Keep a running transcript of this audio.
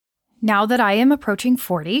Now that I am approaching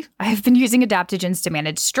 40, I have been using adaptogens to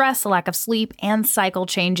manage stress, lack of sleep, and cycle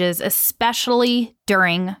changes, especially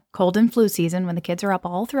during cold and flu season when the kids are up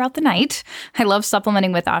all throughout the night. I love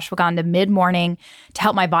supplementing with ashwagandha mid-morning to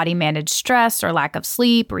help my body manage stress or lack of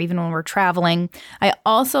sleep, or even when we're traveling. I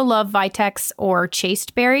also love Vitex or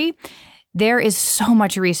Chasteberry. There is so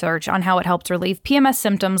much research on how it helps relieve PMS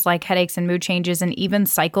symptoms like headaches and mood changes and even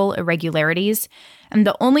cycle irregularities. And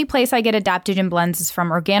the only place I get adaptogen blends is from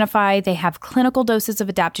Organifi. They have clinical doses of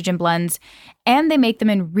adaptogen blends, and they make them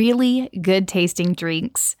in really good tasting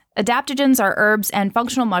drinks. Adaptogens are herbs and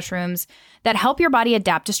functional mushrooms that help your body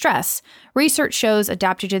adapt to stress. Research shows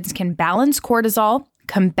adaptogens can balance cortisol,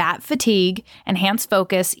 combat fatigue, enhance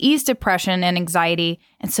focus, ease depression and anxiety,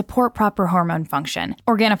 and support proper hormone function.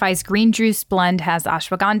 Organifi's Green Juice blend has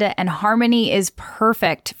ashwagandha, and Harmony is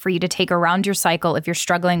perfect for you to take around your cycle if you're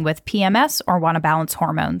struggling with PMS or want to balance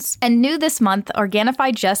hormones. And new this month,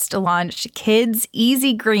 Organifi just launched Kids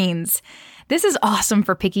Easy Greens. This is awesome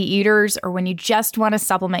for picky eaters or when you just want to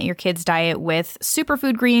supplement your kids' diet with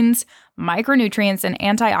superfood greens, micronutrients, and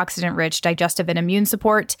antioxidant-rich digestive and immune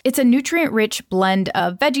support. It's a nutrient-rich blend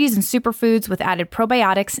of veggies and superfoods with added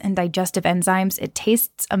probiotics and digestive enzymes. It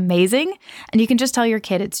tastes amazing, and you can just tell your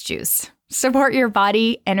kid it's juice. Support your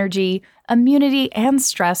body, energy, immunity, and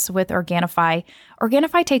stress with Organifi.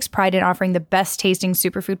 Organifi takes pride in offering the best tasting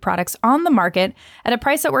superfood products on the market at a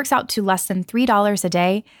price that works out to less than $3 a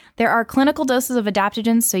day. There are clinical doses of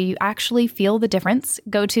adaptogens, so you actually feel the difference.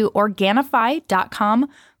 Go to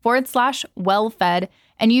Organifi.com/wellfed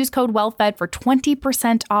and use code wellfed for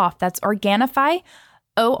 20% off. That's Organifi,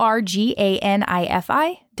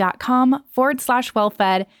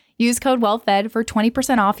 Organifi.com/wellfed. Use code wellfed for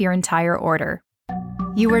 20% off your entire order.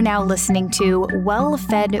 You are now listening to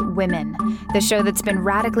Well-Fed Women, the show that's been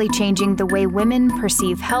radically changing the way women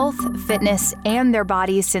perceive health, fitness, and their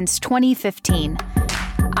bodies since 2015.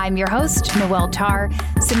 I'm your host, Noelle Tarr.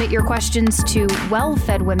 Submit your questions to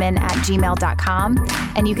wellfedwomen@gmail.com,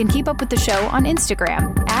 and you can keep up with the show on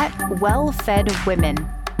Instagram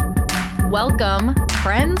 @wellfedwomen. Welcome,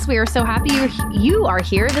 friends. We are so happy you are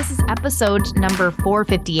here. This is episode number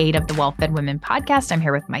 458 of the Well-Fed Women podcast. I'm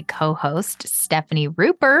here with my co-host, Stephanie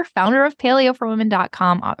Ruper, founder of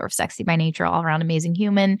PaleoForWomen.com, author of Sexy by Nature, all-around amazing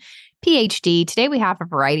human, PhD. Today we have a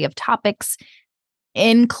variety of topics,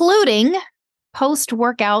 including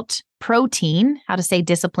post-workout protein, how to stay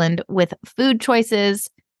disciplined with food choices,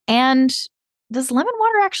 and does lemon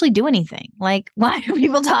water actually do anything? Like, why do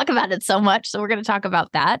people talk about it so much? So we're going to talk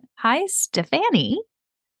about that. Hi, Stephanie.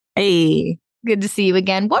 Hey. Good to see you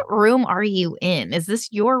again. What room are you in? Is this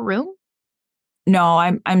your room? No,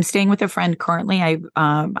 I'm staying with a friend currently.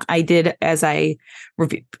 I did, as I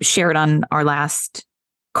shared on our last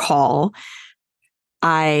call,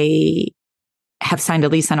 I have signed a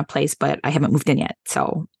lease on a place, but I haven't moved in yet.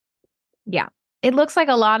 So yeah, it looks like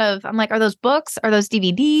a lot of, I'm like, are those books? Are those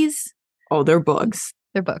DVDs? Oh, they're books.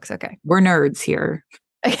 They're books. Okay. We're nerds here.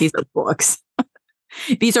 These are books.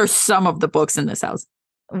 These are some of the books in this house.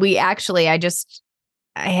 I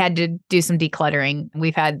had to do some decluttering.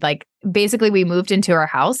 We've had basically we moved into our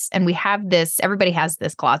house and we have everybody has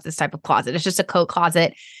this closet, this type of closet. It's just a coat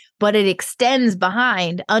closet, but it extends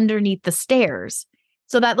behind underneath the stairs.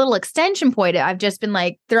 So that little extension point, I've just been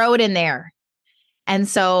like, throw it in there. And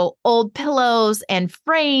so old pillows and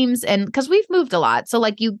frames, and because we've moved a lot. So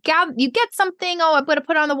you get something, oh, I'm going to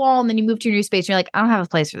put it on the wall, and then you move to your new space. And you're like, I don't have a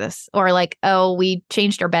place for this. Or oh, we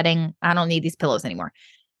changed our bedding. I don't need these pillows anymore.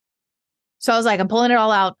 So I was like, I'm pulling it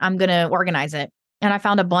all out. I'm going to organize it. And I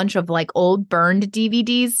found a bunch of old burned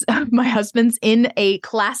DVDs of my husband's in a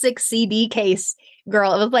classic CD case.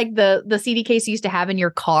 Girl, it was like the CD case you used to have in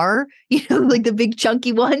your car, like the big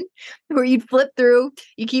chunky one where you'd flip through.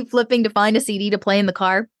 You keep flipping to find a CD to play in the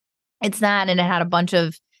car. It's that. And it had a bunch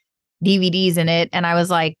of DVDs in it. And I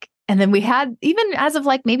was like, and then we had, even as of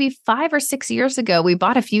maybe 5 or 6 years ago, we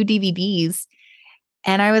bought a few DVDs.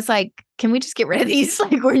 And I was like, can we just get rid of these?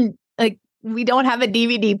 We don't have a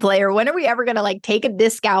DVD player. When are we ever going to take a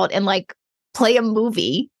disc out and play a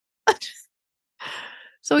movie?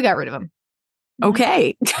 So we got rid of them.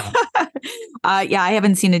 Okay. Yeah, I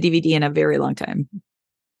haven't seen a DVD in a very long time.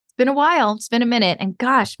 It's been a while. It's been a minute. And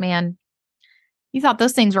gosh, man, you thought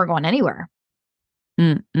those things weren't going anywhere.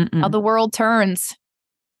 How the world turns.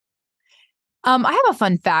 I have a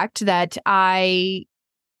fun fact that I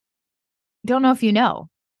don't know if you know.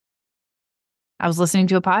 I was listening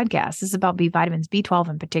to a podcast. This is about B vitamins, B12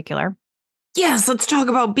 in particular. Yes, let's talk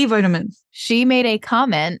about B vitamins. She made a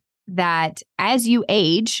comment that as you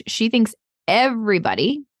age, she thinks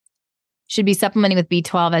everybody should be supplementing with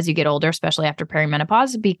B12 as you get older, especially after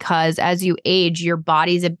perimenopause, because as you age, your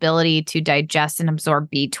body's ability to digest and absorb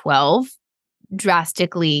B12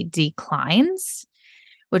 drastically declines,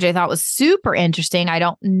 which I thought was super interesting. I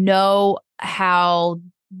don't know how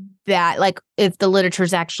that, like, if the literature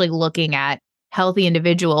is actually looking at healthy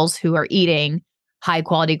individuals who are eating high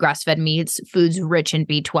quality grass-fed meats, foods rich in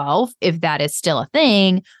B12, if that is still a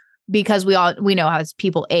thing, because we know as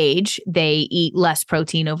people age, they eat less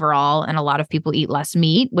protein overall, and a lot of people eat less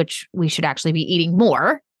meat, which we should actually be eating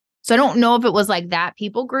more. So I don't know if it was like that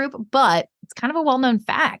people group, but it's kind of a well-known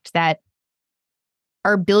fact that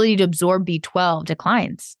our ability to absorb B12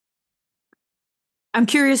 declines. I'm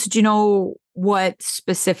curious, do you know what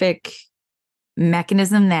specific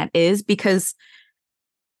mechanism that is? Because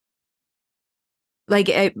like,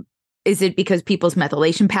 is it because people's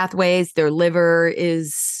methylation pathways, their liver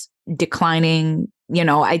is declining?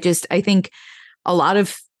 I think a lot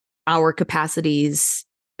of our capacities,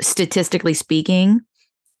 statistically speaking,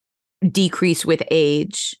 decrease with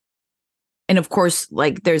age. And of course,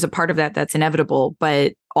 like, there's a part of that that's inevitable,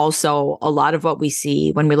 but also a lot of what we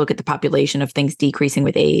see when we look at the population of things decreasing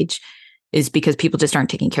with age is because people just aren't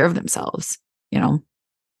taking care of themselves,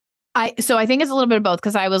 So I think it's a little bit of both,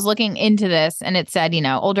 because I was looking into this and it said,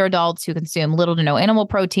 older adults who consume little to no animal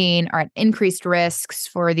protein are at increased risks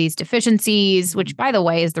for these deficiencies, which, by the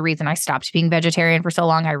way, is the reason I stopped being vegetarian for so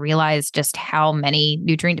long. I realized just how many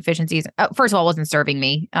nutrient deficiencies, first of all, it wasn't serving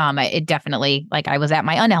me. It definitely, like, I was at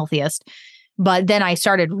my unhealthiest. But then I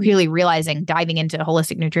started really realizing, diving into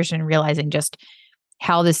holistic nutrition, realizing just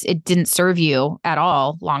how it didn't serve you at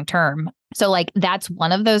all long term. So, like, that's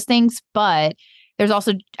one of those things. But there's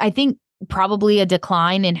also, I think, probably a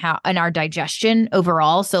decline in our digestion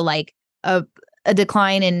overall. So, like, a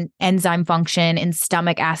decline in enzyme function, in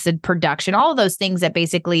stomach acid production, all of those things that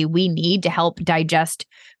basically we need to help digest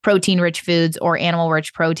protein-rich foods or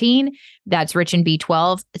animal-rich protein that's rich in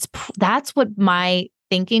B12. That's what my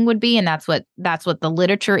thinking would be, and that's what the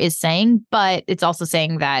literature is saying. But it's also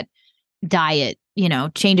saying that diet,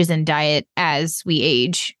 changes in diet as we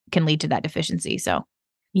age can lead to that deficiency. So,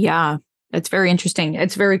 yeah. It's very interesting.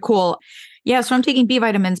 It's very cool. Yeah. So I'm taking B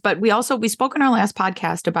vitamins, but we spoke in our last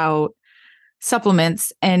podcast about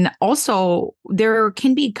supplements. And also there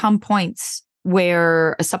can become points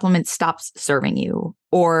where a supplement stops serving you,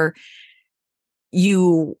 or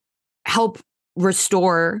you help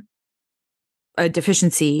restore a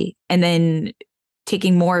deficiency, and then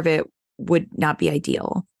taking more of it would not be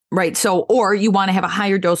ideal. Right. So, or you want to have a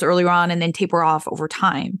higher dose earlier on and then taper off over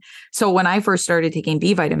time. So when I first started taking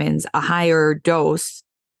B vitamins, a higher dose,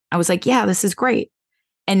 I was like, yeah, this is great.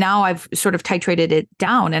 And now I've sort of titrated it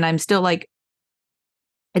down, and I'm still like,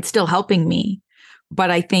 it's still helping me.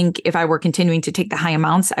 But I think if I were continuing to take the high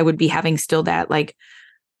amounts, I would be having still that, like,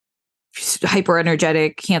 hyper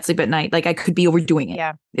energetic, can't sleep at night. Like, I could be overdoing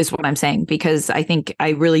it, is what I'm saying, because I think I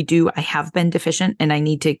have been deficient, and I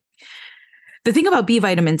need to. The thing about B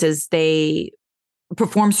vitamins is they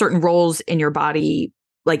perform certain roles in your body,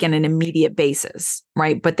 like, in an immediate basis,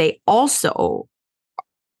 right? But they also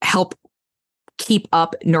help keep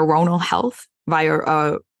up neuronal health via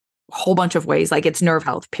a whole bunch of ways. Like, it's nerve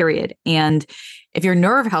health, period. And if your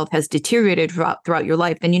nerve health has deteriorated throughout your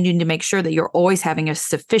life, then you need to make sure that you're always having a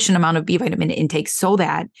sufficient amount of B vitamin intake so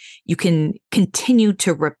that you can continue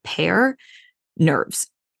to repair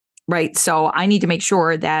nerves. Right. So I need to make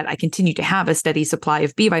sure that I continue to have a steady supply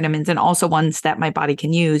of B vitamins, and also ones that my body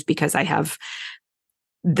can use, because I have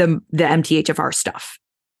the MTHFR stuff.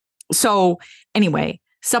 So anyway,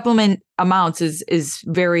 supplement amounts is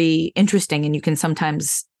very interesting, and you can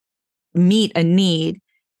sometimes meet a need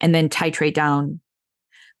and then titrate down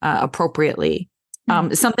appropriately.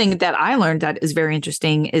 Something that I learned that is very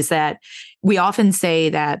interesting is that we often say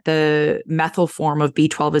that the methyl form of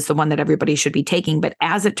B12 is the one that everybody should be taking. But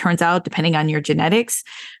as it turns out, depending on your genetics,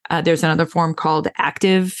 there's another form called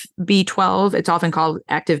active B12. It's often called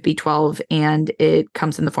active B12, and it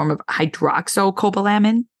comes in the form of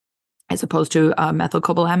hydroxycobalamin as opposed to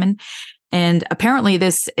methylcobalamin. And apparently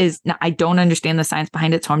this is, I don't understand the science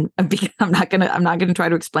behind it, so I'm not gonna try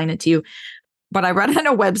to explain it to you. But I read on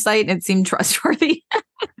a website and it seemed trustworthy.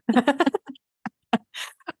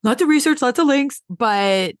 Lots of research, lots of links.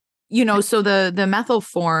 But, so the methyl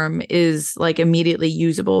form is, like, immediately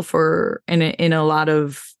usable in a lot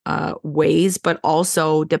of ways, but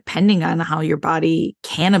also depending on how your body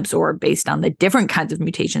can absorb based on the different kinds of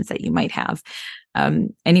mutations that you might have.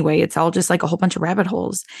 Anyway, it's all just like a whole bunch of rabbit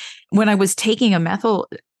holes. When I was taking a methyl,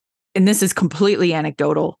 and this is completely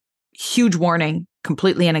anecdotal, huge warning,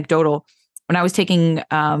 completely anecdotal. When I was taking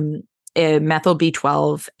methyl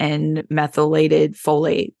B12 and methylated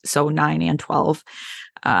folate, so 9 and 12.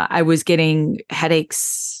 I was getting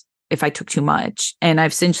headaches if I took too much. And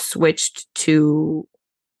I've since switched to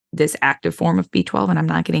this active form of B12 and I'm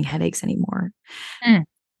not getting headaches anymore.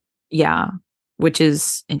 Yeah, which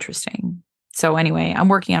is interesting. So anyway, I'm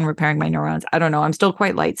working on repairing my neurons. I don't know. I'm still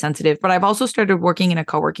quite light sensitive, but I've also started working in a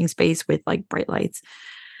co-working space with like bright lights.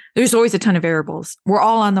 There's always a ton of variables. We're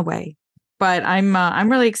all on the way, but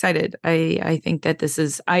I'm really excited. I think that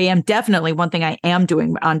I am definitely one thing I am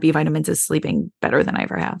doing on B vitamins is sleeping better than I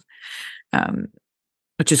ever have,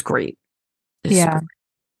 which is great. Yeah.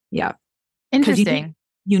 Interesting.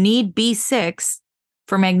 You need B6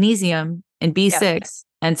 for magnesium and B6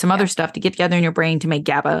 and some other stuff to get together in your brain to make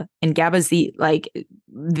GABA. And GABA is the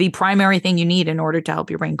primary thing you need in order to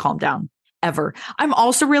help your brain calm down ever. I'm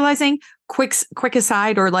also realizing, quick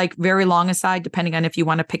aside or like very long aside, depending on if you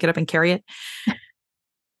want to pick it up and carry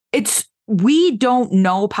it. We don't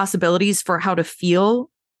know possibilities for how to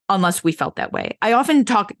feel unless we felt that way. I often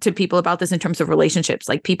talk to people about this in terms of relationships,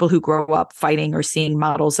 like people who grow up fighting or seeing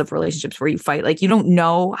models of relationships where you fight. Like you don't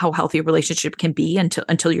know how healthy a relationship can be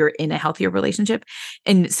until you're in a healthier relationship.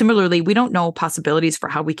 And similarly, we don't know possibilities for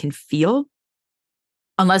how we can feel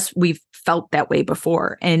unless we've felt that way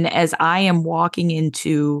before. And as I am walking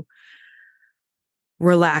into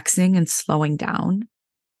relaxing and slowing down,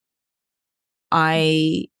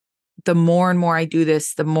 the more and more I do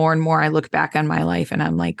this, the more and more I look back on my life and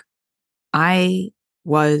I'm like, I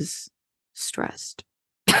was stressed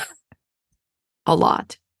a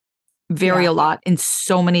lot, a lot in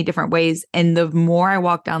so many different ways. And the more I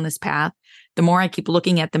walk down this path, the more I keep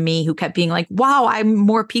looking at the me who kept being like, wow, I'm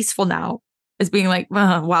more peaceful now, as being like,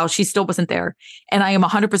 wow, she still wasn't there. And I am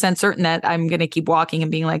 100% certain that I'm going to keep walking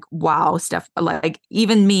and being like, wow, Steph, like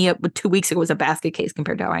even me 2 weeks ago was a basket case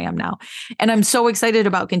compared to how I am now. And I'm so excited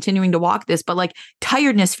about continuing to walk this, but like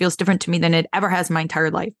tiredness feels different to me than it ever has my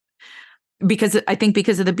entire life. Because of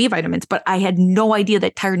the B vitamins, but I had no idea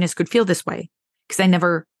that tiredness could feel this way because I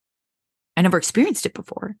never experienced it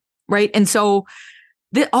before. Right. And so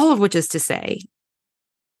all of which is to say,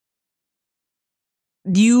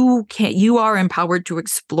 you are empowered to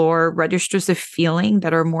explore registers of feeling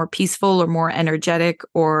that are more peaceful or more energetic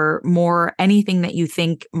or more anything that you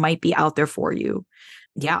think might be out there for you.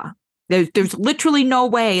 Yeah. There's literally no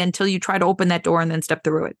way until you try to open that door and then step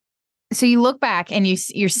through it. So you look back and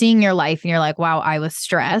you're seeing your life and you're like, wow, I was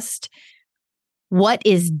stressed. What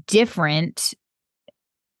is different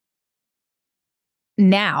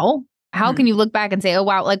now? How can you look back and say, oh,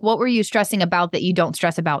 wow, like what were you stressing about that you don't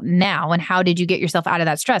stress about now? And how did you get yourself out of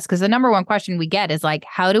that stress? Because the number one question we get is like,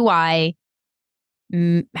 how do I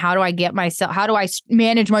manage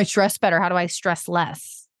my stress better? How do I stress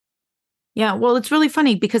less? Yeah, well, it's really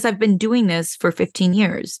funny because I've been doing this for 15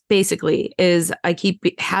 years, basically, is I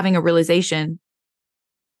keep having a realization.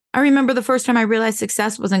 I remember the first time I realized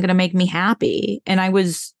success wasn't going to make me happy. And that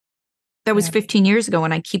was 15 years ago.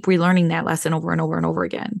 And I keep relearning that lesson over and over and over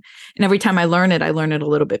again. And every time I learn it a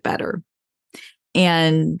little bit better.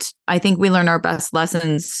 And I think we learn our best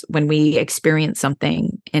lessons when we experience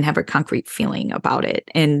something and have a concrete feeling about it.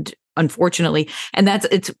 And unfortunately, and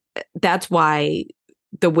that's why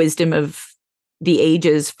the wisdom of the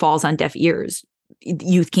ages falls on deaf ears.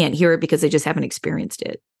 Youth can't hear it because they just haven't experienced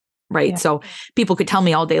it. Right. Yeah. So people could tell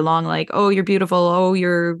me all day long, like, oh, you're beautiful. Oh,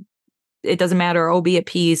 it doesn't matter. Oh, be at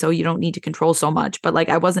peace. Oh, you don't need to control so much. But like,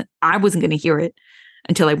 I wasn't going to hear it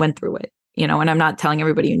until I went through it, and I'm not telling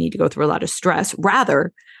everybody you need to go through a lot of stress.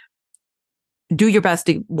 Rather, do your best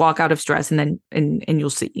to walk out of stress and then, and you'll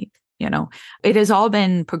see, it has all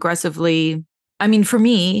been progressively. I mean, for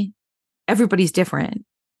me, everybody's different.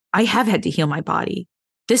 I have had to heal my body.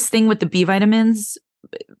 This thing with the B vitamins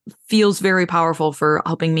feels very powerful for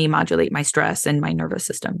helping me modulate my stress and my nervous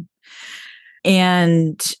system.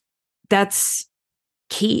 And that's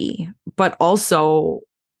key, but also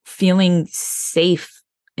feeling safe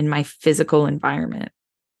in my physical environment,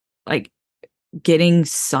 like getting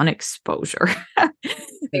sun exposure.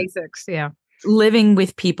 Basics, yeah. Living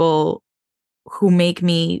with people who make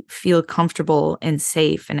me feel comfortable and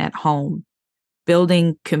safe and at home,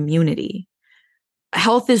 building community.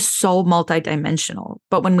 Health is so multidimensional,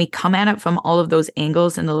 but when we come at it from all of those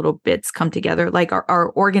angles and the little bits come together, like our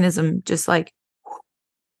organism just like,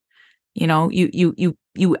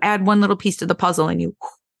 you add one little piece to the puzzle and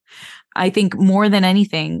I think more than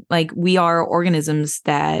anything, like we are organisms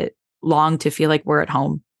that long to feel like we're at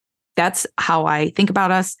home. That's how I think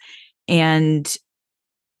about us. And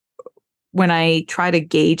when I try to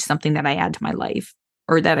gauge something that I add to my life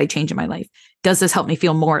or that I change in my life, does this help me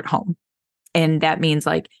feel more at home? And that means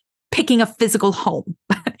like picking a physical home.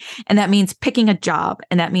 And that means picking a job.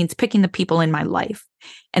 And that means picking the people in my life.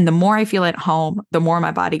 And the more I feel at home, the more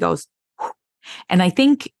my body goes. Whew. And I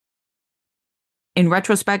think in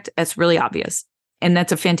retrospect, that's really obvious. And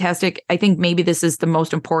that's a fantastic, I think maybe this is the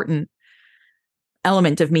most important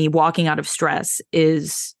element of me walking out of stress,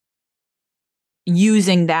 is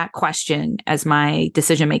using that question as my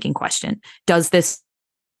decision-making question. Does this,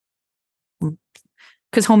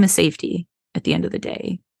 because home is safety at the end of the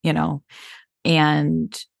day,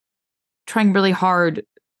 and trying really hard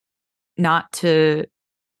not to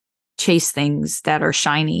chase things that are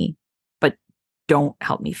shiny, but don't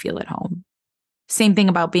help me feel at home. Same thing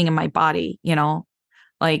about being in my body,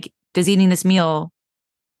 like, does eating this meal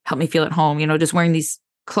help me feel at home? Does wearing these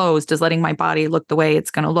clothes, does letting my body look the way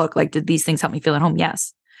it's going to look, like, did these things help me feel at home?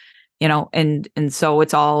 Yes. And so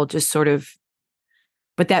it's all just sort of,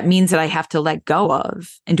 but that means that I have to let go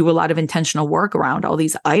of and do a lot of intentional work around all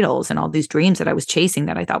these idols and all these dreams that I was chasing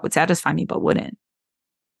that I thought would satisfy me, but wouldn't.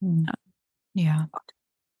 Yeah.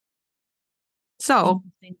 So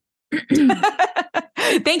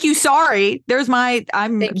thank you. Sorry. There's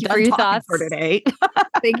I'm Thank you done for your talking thoughts for today.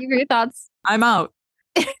 Thank you for your thoughts. I'm out.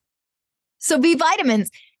 So B vitamins.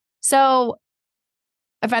 So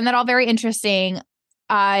I find that all very interesting.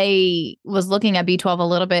 I was looking at B12 a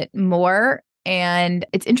little bit more, and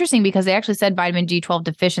it's interesting because they actually said vitamin B12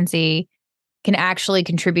 deficiency can actually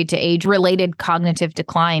contribute to age-related cognitive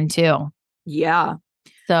decline too. Yeah.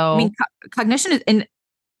 So I mean, cognition is, and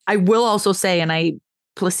I will also say, and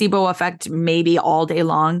placebo effect maybe all day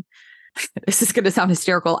long. This is going to sound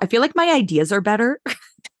hysterical. I feel like my ideas are better.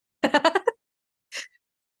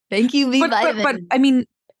 Thank you, B vitamins. But I mean,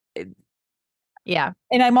 yeah.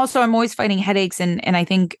 And I'm always fighting headaches, and I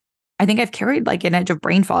think I've carried like an edge of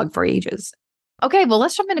brain fog for ages. Okay, well,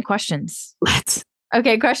 let's jump into questions. Let's.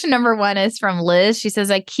 Okay, question number 1 is from Liz. She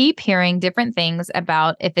says, I keep hearing different things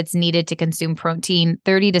about if it's needed to consume protein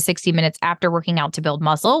 30 to 60 minutes after working out to build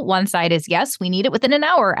muscle. One side is yes, we need it within an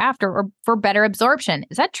hour after or for better absorption.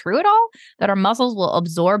 Is that true at all? That our muscles will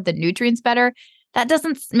absorb the nutrients better? That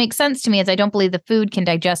doesn't make sense to me, as I don't believe the food can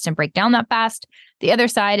digest and break down that fast. The other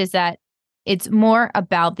side is that it's more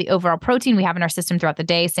about the overall protein we have in our system throughout the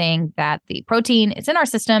day, saying that the protein is in our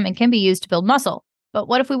system and can be used to build muscle. But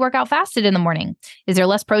what if we work out fasted in the morning? Is there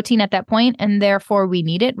less protein at that point, and therefore we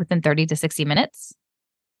need it within 30 to 60 minutes?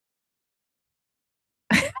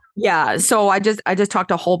 Yeah. So I just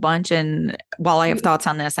talked a whole bunch, and while I have thoughts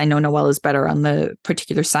on this, I know Noelle is better on the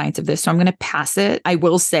particular science of this, so I'm going to pass it. I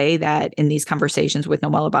will say that in these conversations with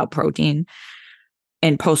Noelle about protein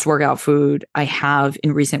and post-workout food, I have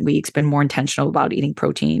in recent weeks been more intentional about eating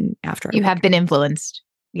protein after. You have been influenced.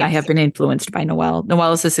 Yes. I have been influenced by Noelle.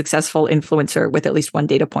 Noelle is a successful influencer with at least one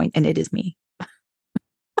data point, and it is me.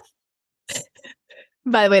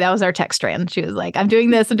 By the way, that was our text strand. She was like, I'm doing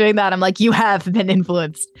this, I'm doing that. I'm like, you have been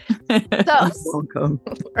influenced. So, welcome.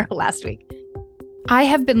 Last week. I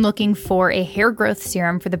have been looking for a hair growth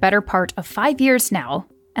serum for the better part of 5 years now.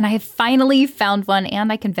 And I have finally found one, and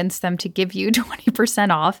I convinced them to give you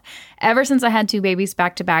 20% off. Ever since I had 2 babies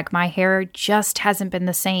back to back, my hair just hasn't been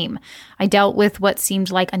the same. I dealt with what seemed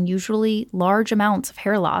like unusually large amounts of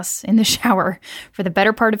hair loss in the shower for the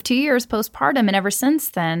better part of 2 years postpartum, and ever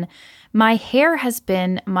since then, my hair has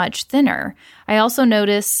been much thinner. I also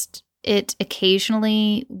noticed it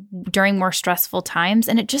occasionally during more stressful times,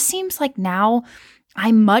 and it just seems like now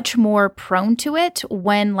I'm much more prone to it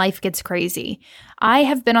when life gets crazy. I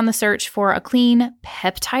have been on the search for a clean,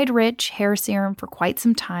 peptide-rich hair serum for quite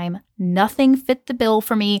some time. Nothing fit the bill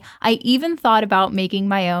for me. I even thought about making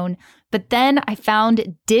my own, but then I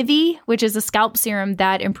found Divi, which is a scalp serum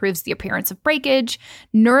that improves the appearance of breakage,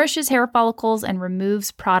 nourishes hair follicles, and removes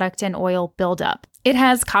product and oil buildup. It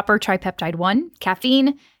has copper tripeptide 1,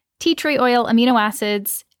 caffeine, tea tree oil, amino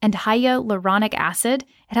acids, and hyaluronic acid.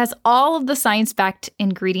 It has all of the science-backed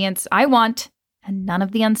ingredients I want and none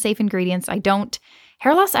of the unsafe ingredients I don't.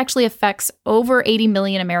 Hair loss actually affects over 80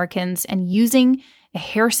 million Americans, and using a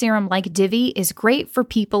hair serum like Divi is great for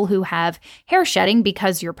people who have hair shedding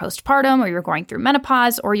because you're postpartum or you're going through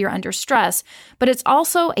menopause or you're under stress. But it's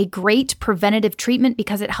also a great preventative treatment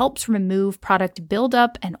because it helps remove product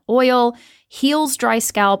buildup and oil, heals dry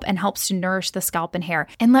scalp, and helps to nourish the scalp and hair.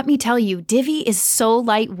 And let me tell you, Divi is so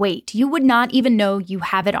lightweight. You would not even know you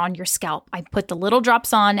have it on your scalp. I put the little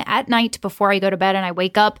drops on at night before I go to bed and I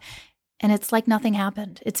wake up, and it's like nothing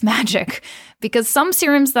happened. It's magic. Because some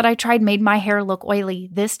serums that I tried made my hair look oily.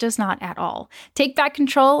 This does not at all. Take back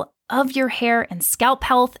control of your hair and scalp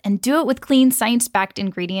health and do it with clean, science-backed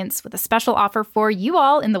ingredients with a special offer for you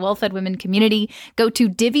all in the Well-Fed Women community. Go to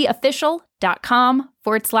DiviOfficial.com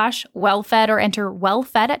divvy.com/wellfed or enter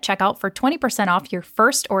wellfed at checkout for 20% off your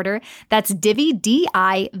first order. That's divvy,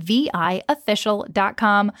 DIVI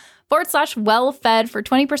official.com/wellfed for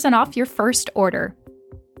 20% off your first order.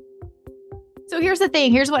 So here's the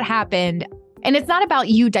thing. Here's what happened. And it's not about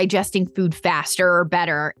you digesting food faster or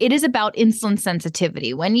better. It is about insulin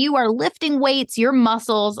sensitivity. When you are lifting weights, your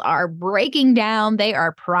muscles are breaking down. They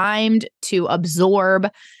are primed to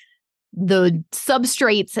absorb the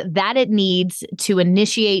substrates that it needs to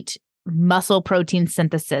initiate muscle protein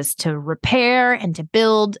synthesis, to repair and to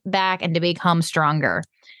build back and to become stronger.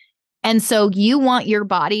 And so you want your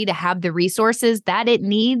body to have the resources that it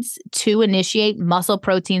needs to initiate muscle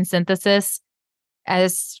protein synthesis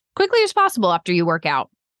as quickly as possible after you work out.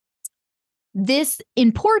 This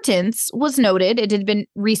importance was noted. It had been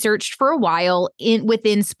researched for a while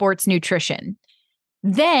within sports nutrition.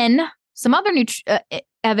 Then some other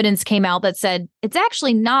evidence came out that said it's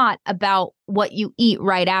actually not about what you eat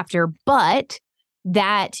right after, but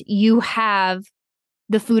that you have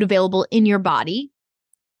the food available in your body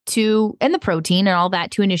and the protein and all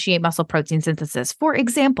that to initiate muscle protein synthesis. For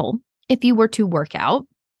example, if you were to work out,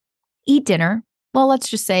 eat dinner, well, let's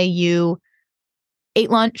just say you ate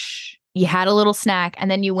lunch, you had a little snack,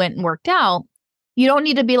 and then you went and worked out. You don't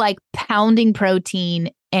need to be like pounding protein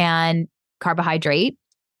and carbohydrate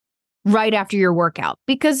right after your workout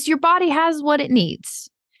because your body has what it needs.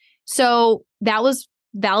 So that was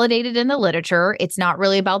validated in the literature. It's not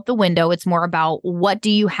really about the window. It's more about what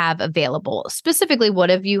do you have available? Specifically, what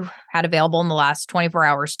have you had available in the last 24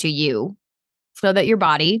 hours to you so that your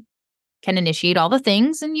body can initiate all the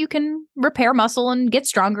things and you can repair muscle and get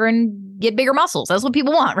stronger and get bigger muscles. That's what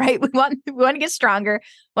people want, right? We want to get stronger,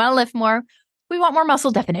 want to lift more. We want more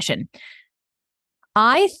muscle definition.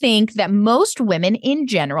 I think that most women in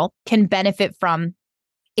general can benefit from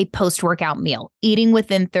a post-workout meal, eating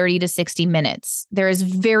within 30 to 60 minutes. There is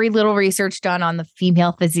very little research done on the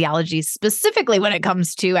female physiology, specifically when it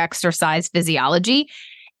comes to exercise physiology.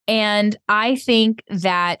 And I think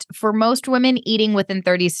that for most women, eating within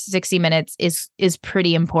 30 to 60 minutes is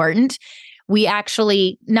pretty important. We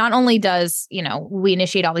actually, not only does, we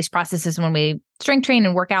initiate all these processes when we strength train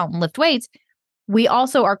and work out and lift weights, we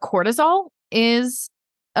also, our cortisol goes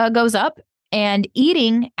up, and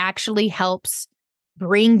eating actually helps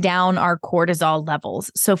bring down our cortisol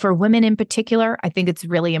levels. So for women in particular, I think it's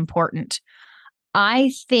really important.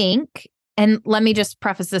 I think, and let me just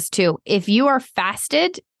preface this too, if you are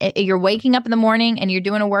fasted, you're waking up in the morning and you're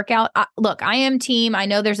doing a workout, look, I am team. I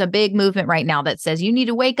know there's a big movement right now that says you need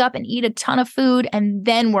to wake up and eat a ton of food and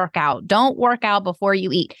then work out. Don't work out before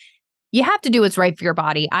you eat. You have to do what's right for your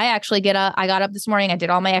body. I got up this morning. I did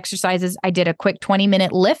all my exercises. I did a quick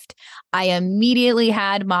 20-minute lift. I immediately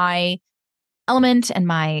had my element and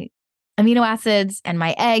my amino acids and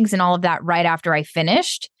my eggs and all of that right after I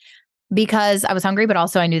finished because I was hungry, but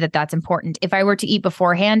also I knew that that's important. If I were to eat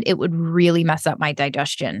beforehand, it would really mess up my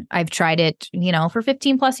digestion. I've tried it, for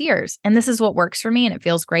 15 plus years, and this is what works for me, and it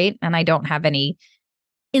feels great. And I don't have any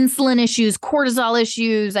insulin issues, cortisol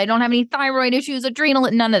issues. I don't have any thyroid issues, adrenal,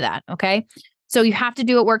 none of that. Okay. So you have to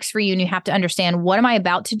do what works for you, and you have to understand, what am I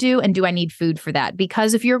about to do? And do I need food for that?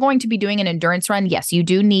 Because if you're going to be doing an endurance run, yes, you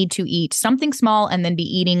do need to eat something small and then be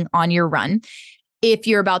eating on your run. If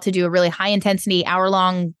you're about to do a really high intensity,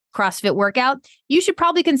 hour-long CrossFit workout, you should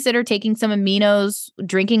probably consider taking some aminos,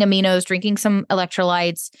 drinking some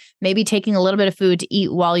electrolytes, maybe taking a little bit of food to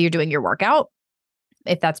eat while you're doing your workout,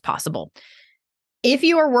 if that's possible. If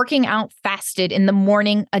you are working out fasted in the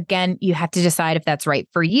morning, again, you have to decide if that's right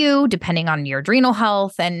for you, depending on your adrenal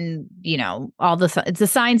health and, all the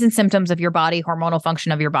signs and symptoms of your body, hormonal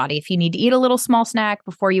function of your body. If you need to eat a little small snack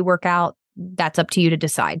before you work out, that's up to you to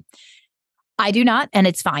decide. I do not, and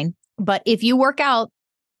it's fine. But if you work out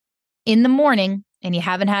in the morning and you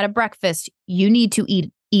haven't had a breakfast, you need to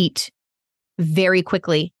eat very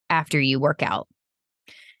quickly after you work out.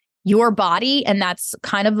 Your body, and that's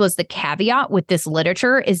kind of was the caveat with this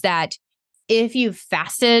literature, is that if you've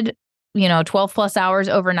fasted, 12 plus hours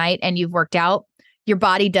overnight and you've worked out, your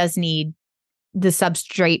body does need the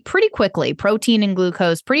substrate pretty quickly, protein and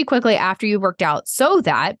glucose pretty quickly after you've worked out, so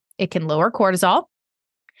that it can lower cortisol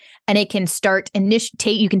and it can start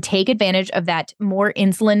you can take advantage of that more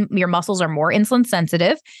insulin. Your muscles are more insulin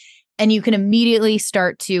sensitive, and you can immediately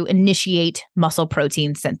start to initiate muscle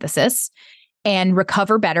protein synthesis and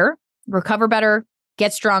recover better,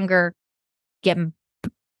 get stronger, get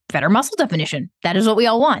better muscle definition. That is what we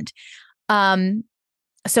all want.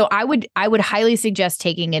 So I would highly suggest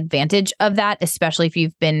taking advantage of that, especially if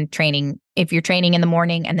you've been training, if you're training in the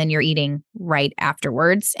morning and then you're eating right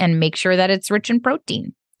afterwards, and make sure that it's rich in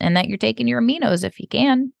protein and that you're taking your aminos if you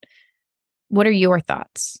can. What are your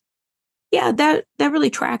thoughts? Yeah, that really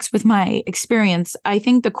tracks with my experience. I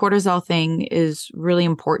think the cortisol thing is really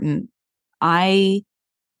important. I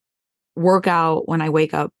work out when I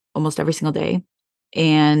wake up almost every single day,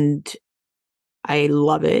 and I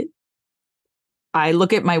love it. I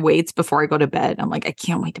look at my weights before I go to bed. I'm like, I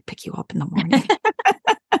can't wait to pick you up in the morning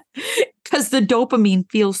because the dopamine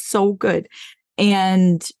feels so good.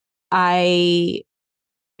 And I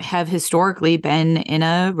have historically been in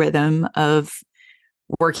a rhythm of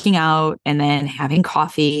working out and then having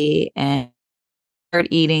coffee and start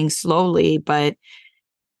eating slowly, but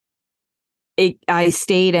I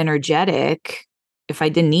stayed energetic if I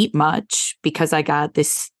didn't eat much because I got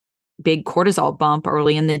this big cortisol bump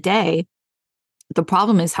early in the day. The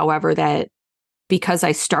problem is, however, that because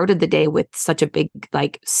I started the day with such a big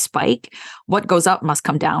spike, what goes up must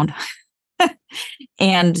come down.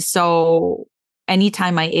 And so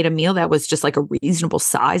anytime I ate a meal that was just like a reasonable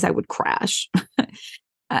size, I would crash.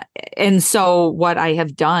 And so what I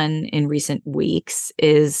have done in recent weeks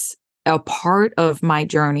is a part of my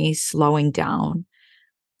journey slowing down.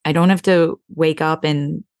 I don't have to wake up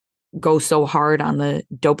and go so hard on the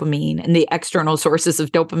dopamine and the external sources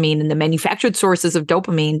of dopamine and the manufactured sources of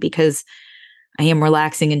dopamine because I am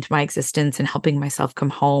relaxing into my existence and helping myself come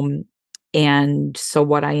home. And so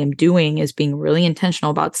what I am doing is being really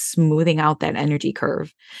intentional about smoothing out that energy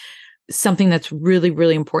curve. Something that's really,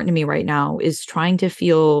 really important to me right now is trying to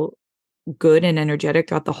feel good and energetic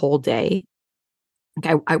throughout the whole day.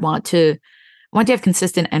 I want to have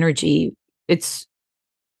consistent energy. That's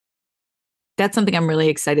something I'm really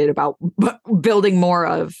excited about building more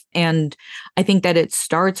of. And I think that it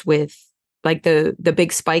starts with the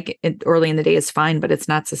big spike early in the day is fine, but it's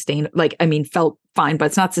not sustainable. Felt fine, but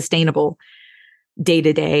it's not sustainable day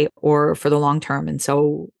to day or for the long term. And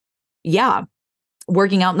so, yeah,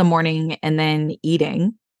 working out in the morning and then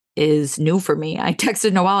eating is new for me. I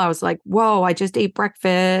texted Noelle. I was like, whoa, I just ate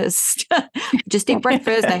breakfast. I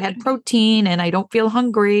had protein and I don't feel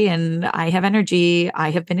hungry and I have energy.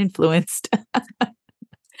 I have been influenced.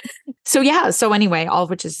 So anyway, all of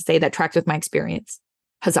which is to say that tracked with my experience.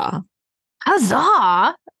 Huzzah.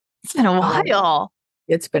 Huzzah. It's been a while.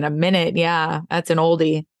 It's been a minute. Yeah, that's an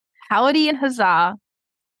oldie. Howdy and huzzah.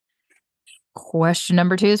 Question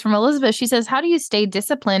number 2 is from Elizabeth. She says, how do you stay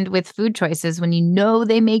disciplined with food choices when you know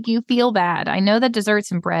they make you feel bad? I know that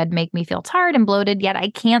desserts and bread make me feel tired and bloated, yet I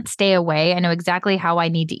can't stay away. I know exactly how I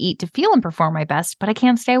need to eat to feel and perform my best, but I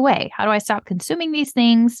can't stay away. How do I stop consuming these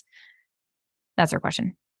things? That's her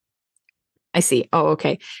question. I see. Oh,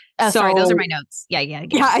 okay. Sorry, those are my notes. Yeah.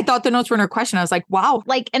 Yeah, I thought the notes were in her question. I was like, wow.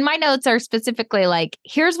 And my notes are specifically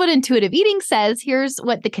here's what intuitive eating says, here's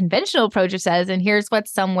what the conventional approach says, and here's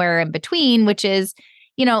what's somewhere in between, which is,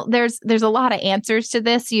 there's a lot of answers to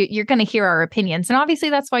this. You're going to hear our opinions. And obviously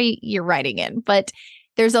that's why you're writing in. But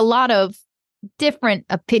there's a lot of different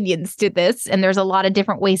opinions to this, and there's a lot of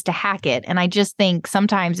different ways to hack it. And I just think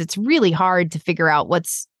sometimes it's really hard to figure out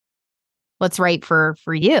what's right for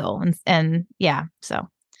you. And yeah, so.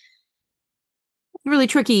 Really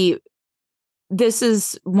tricky. This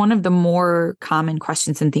is one of the more common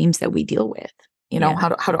questions and themes that we deal with.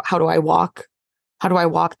 How do I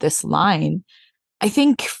walk this line? I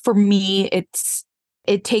think for me,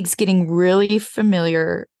 it takes getting really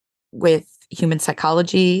familiar with human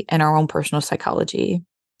psychology and our own personal psychology.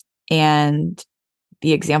 And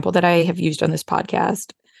the example that I have used on this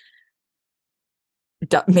podcast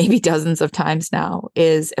maybe dozens of times now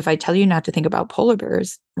is if I tell you not to think about polar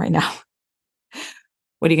bears right now,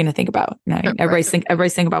 what are you going to think about? Right? Everybody's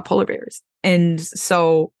thinking about polar bears. And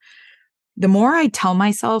so the more I tell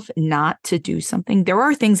myself not to do something, there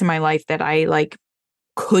are things in my life that I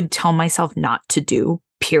could tell myself not to do,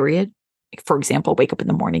 period. For example, wake up in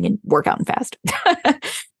the morning and work out and fast.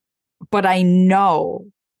 But I know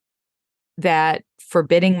that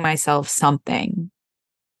forbidding myself something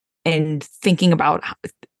and thinking about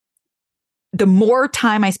the more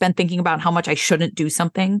time I spend thinking about how much I shouldn't do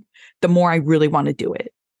something, the more I really want to do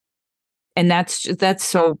it. And that's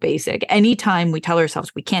so basic. Anytime we tell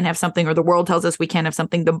ourselves we can't have something, or the world tells us we can't have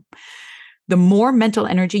something, the more mental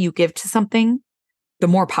energy you give to something, the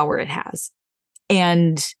more power it has.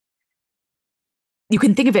 And you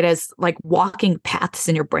can think of it as like walking paths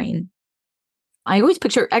in your brain. I always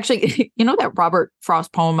picture, actually, that Robert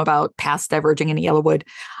Frost poem about paths diverging in Yellowwood?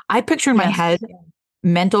 I picture in my head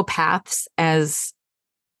mental paths as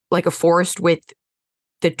like a forest with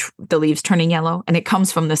the leaves turning yellow. And it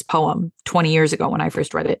comes from this poem 20 years ago when I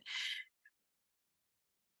first read it.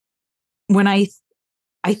 When I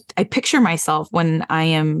picture myself when I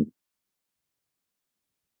am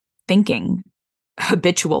thinking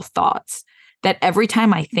habitual thoughts, that every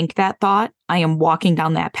time I think that thought, I am walking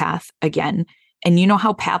down that path again. And you know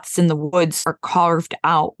how paths in the woods are carved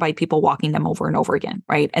out by people walking them over and over again,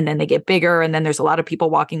 right? And then they get bigger, and then there's a lot of people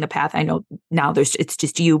walking the path. I know now it's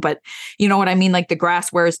just you, but you know what I mean? Like the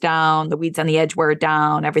grass wears down, the weeds on the edge wear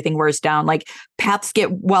down, everything wears down. Like paths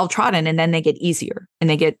get well trodden, and then they get easier and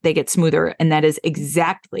they get smoother. And that is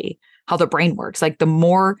exactly how the brain works. Like the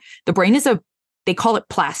brain is they call it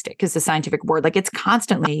plastic is the scientific word. Like it's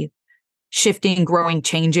constantly shifting, growing,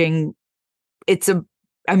 changing. It's an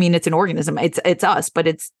organism. It's us, but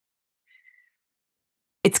it's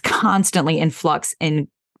constantly in flux and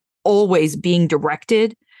always being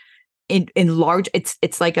directed in large.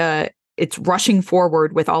 It's rushing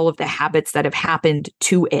forward with all of the habits that have happened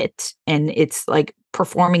to it. And it's like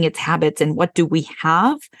performing its habits. And what do we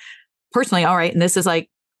have personally? All right. And this is like,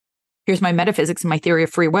 here's my metaphysics and my theory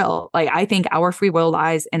of free will. Like, I think our free will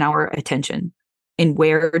lies in our attention. And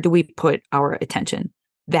where do we put our attention?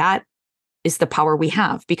 That is the power we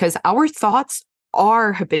have, because our thoughts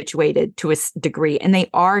are habituated to a degree, and they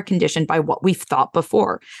are conditioned by what we've thought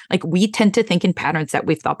before. Like we tend to think in patterns that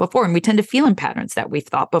we've thought before, and we tend to feel in patterns that we've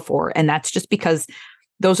thought before. And that's just because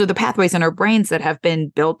those are the pathways in our brains that have been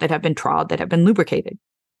built, that have been trod, that have been lubricated.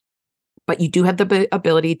 But you do have the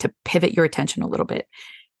ability to pivot your attention a little bit.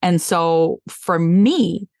 And so for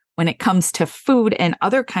me, when it comes to food and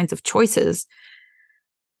other kinds of choices,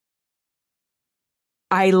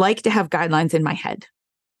 I like to have guidelines in my head.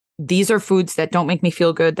 These are foods that don't make me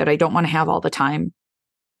feel good, that I don't want to have all the time.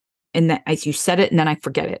 And that as you said it, and then I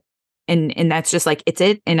forget it. And that's just like, it's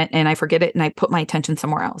it. And I forget it, and I put my attention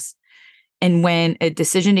somewhere else. And when a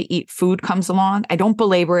decision to eat food comes along, I don't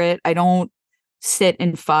belabor it. I don't sit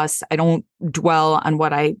and fuss. I don't dwell on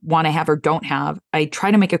what I want to have or don't have. I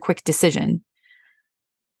try to make a quick decision.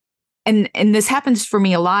 And this happens for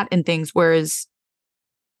me a lot in things, whereas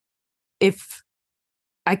if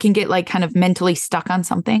I can get like kind of mentally stuck on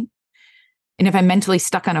something. And if I'm mentally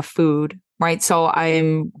stuck on a food, right? So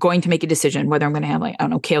I'm going to make a decision whether I'm going to have like, I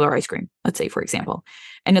don't know, kale or ice cream, let's say, for example.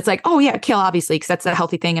 And it's like, oh yeah, kale, obviously, because that's a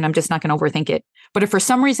healthy thing. And I'm just not going to overthink it. But if for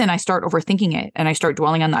some reason I start overthinking it and I start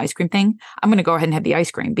dwelling on the ice cream thing, I'm going to go ahead and have the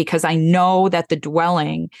ice cream, because I know that the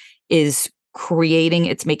dwelling is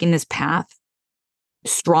it's making this path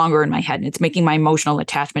stronger in my head. And it's making my emotional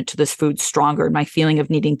attachment to this food stronger, and my feeling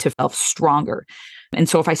of needing to feel stronger. And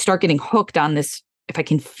so if I start getting hooked on this, if I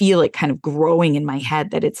can feel it kind of growing in my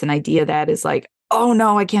head that it's an idea that is like, oh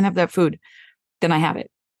no, I can't have that food, then I have it,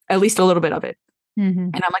 at least a little bit of it. Mm-hmm.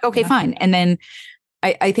 And I'm like, okay, fine. And then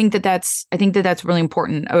I think that's really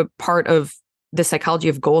important. A part of the psychology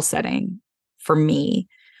of goal setting for me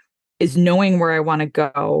is knowing where I want to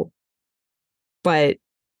go, but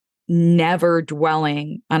never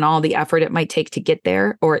dwelling on all the effort it might take to get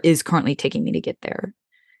there, or is currently taking me to get there.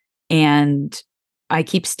 And I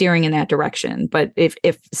keep steering in that direction. But if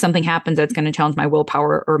something happens that's going to challenge my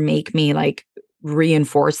willpower or make me like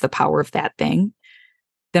reinforce the power of that thing,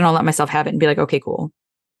 then I'll let myself have it and be like, okay, cool.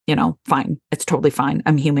 Fine. It's totally fine.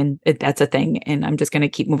 I'm human. That's a thing. And I'm just going to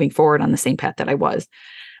keep moving forward on the same path that I was.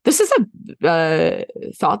 This is a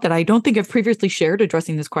thought that I don't think I've previously shared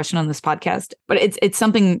addressing this question on this podcast, but it's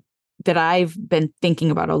something that I've been thinking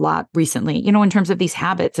about a lot recently, in terms of these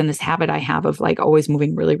habits and this habit I have of like always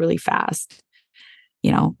moving really, really fast.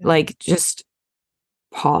 Like just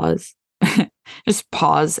pause,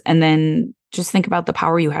 and then just think about the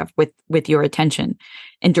power you have with your attention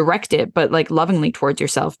and direct it, but like lovingly towards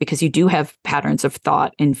yourself, because you do have patterns of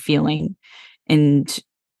thought and feeling and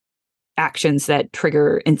actions that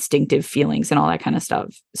trigger instinctive feelings and all that kind of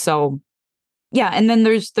stuff. So yeah. And then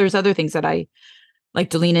there's other things that I like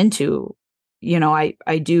to lean into. I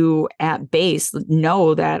do at base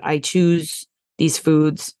know that I choose these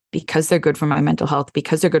foods because they're good for my mental health,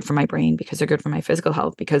 because they're good for my brain, because they're good for my physical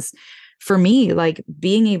health, because for me, like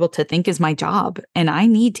being able to think is my job, and I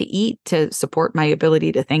need to eat to support my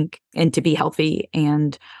ability to think and to be healthy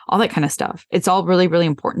and all that kind of stuff. It's all really, really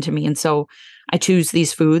important to me. And so I choose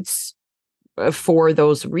these foods for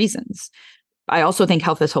those reasons. I also think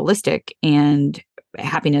health is holistic, and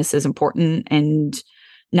happiness is important, and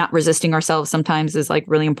not resisting ourselves sometimes is like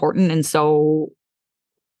really important. And so,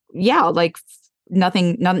 yeah, like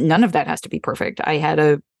none of that has to be perfect. I had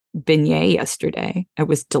a beignet yesterday. It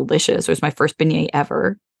was delicious. It was my first beignet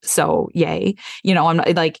ever. So yay. I'm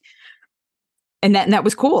like, and that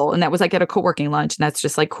was cool. And that was like at a co-working lunch. And that's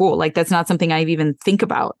just like cool. Like that's not something I even think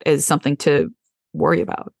about as something to worry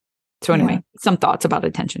about. So anyway, some thoughts about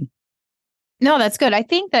attention. No, that's good. I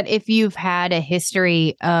think that if you've had a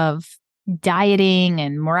history of dieting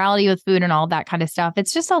and morality with food and all that kind of stuff,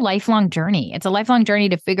 it's just a lifelong journey. It's a lifelong journey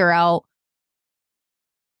to figure out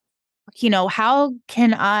how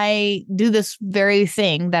can I do this very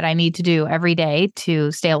thing that I need to do every day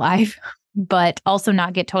to stay alive, but also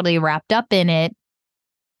not get totally wrapped up in it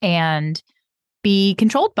and be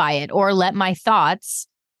controlled by it, or let my thoughts,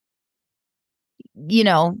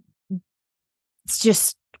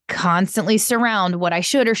 just constantly surround what I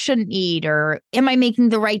should or shouldn't eat, or am I making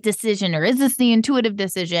the right decision, or is this the intuitive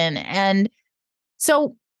decision? And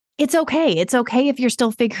so it's okay. It's okay if you're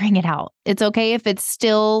still figuring it out. It's okay if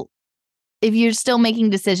you're still making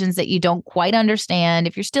decisions that you don't quite understand,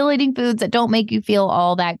 if you're still eating foods that don't make you feel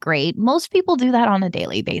all that great. Most people do that on a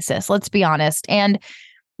daily basis, let's be honest. And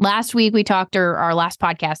last week we talked, or our last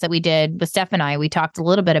podcast that we did with Steph and I, we talked a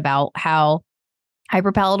little bit about how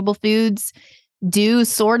hyperpalatable foods do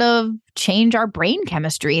sort of change our brain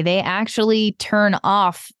chemistry. They actually turn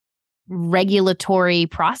off regulatory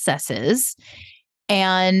processes.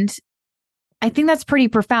 And I think that's pretty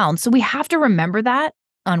profound. So we have to remember that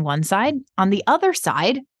on one side. On the other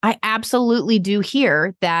side, I absolutely do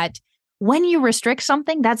hear that when you restrict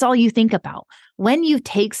something, that's all you think about. When you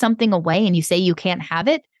take something away and you say you can't have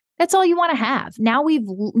it, that's all you want to have. Now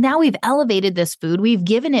we've elevated this food. We've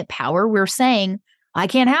given it power. We're saying, I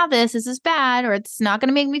can't have this. This is bad, or it's not going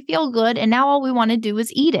to make me feel good. And now all we want to do is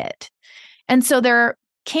eat it. And so there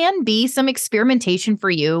can be some experimentation for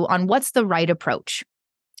you on what's the right approach.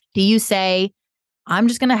 Do you say, I'm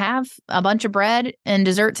just going to have a bunch of bread and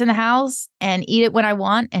desserts in the house and eat it when I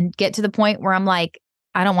want, and get to the point where I'm like,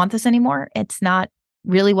 I don't want this anymore. It's not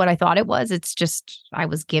really what I thought it was. It's just, I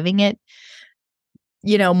was giving it,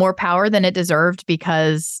 more power than it deserved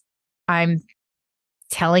because I'm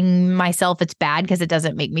telling myself it's bad because it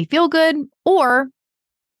doesn't make me feel good? Or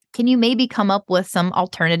can you maybe come up with some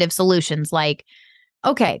alternative solutions like,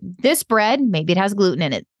 okay, this bread, maybe it has gluten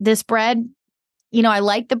in it. This bread, I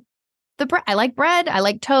like the bread. I like bread. I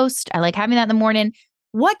like toast. I like having that in the morning.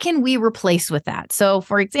 What can we replace with that? So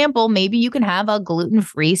for example, maybe you can have a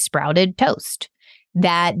gluten-free sprouted toast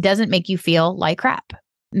that doesn't make you feel like crap.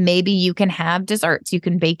 Maybe you can have desserts. You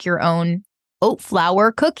can bake your own oat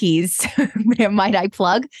flour cookies, might I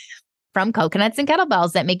plug, from coconuts and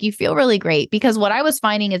kettlebells that make you feel really great. Because what I was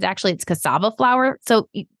finding is actually it's cassava flour. So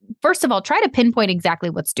first of all, try to pinpoint exactly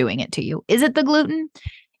what's doing it to you. Is it the gluten?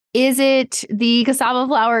 Is it the cassava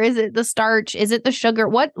flour? Is it the starch? Is it the sugar?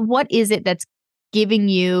 What is it that's giving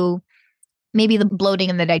you maybe the bloating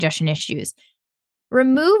and the digestion issues?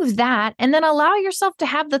 Remove that and then allow yourself to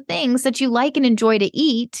have the things that you like and enjoy to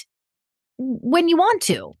eat when you want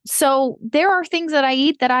to. So there are things that I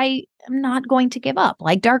eat that I am not going to give up,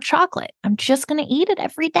 like dark chocolate. I'm just going to eat it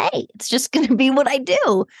every day. It's just going to be what I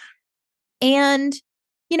do. And,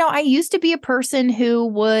 I used to be a person who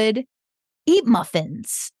would eat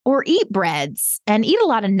muffins or eat breads and eat a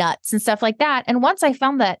lot of nuts and stuff like that. And once I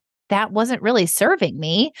found that that wasn't really serving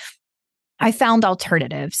me, I found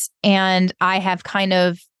alternatives. And I have kind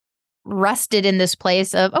of rested in this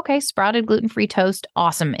place of, okay, sprouted gluten-free toast,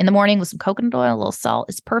 awesome. In the morning with some coconut oil, a little salt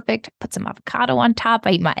is perfect. Put some avocado on top.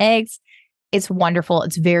 I eat my eggs. It's wonderful.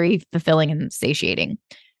 It's very fulfilling and satiating.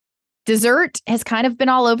 Dessert has kind of been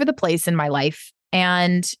all over the place in my life.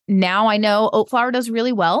 And now I know oat flour does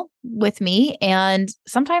really well with me. And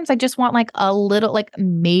sometimes I just want like a little, like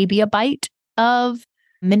maybe a bite of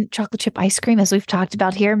mint chocolate chip ice cream. As we've talked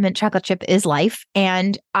about here, mint chocolate chip is life.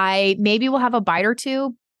 And I maybe will have a bite or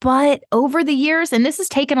two. But over the years, and this has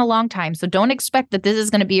taken a long time, so don't expect that this is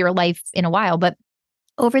going to be your life in a while. But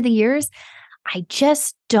over the years, I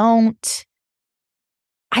just don't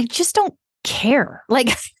care.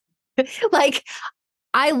 Like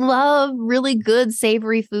I love really good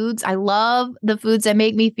savory foods. I love the foods that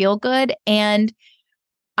make me feel good. And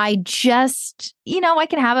I just, I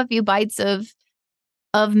can have a few bites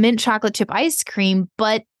of mint chocolate chip ice cream,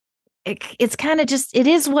 but it's kind of just, it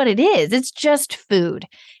is what it is. It's just food.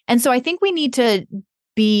 And so I think we need to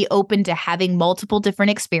be open to having multiple different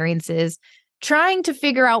experiences, trying to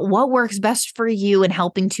figure out what works best for you and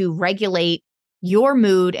helping to regulate your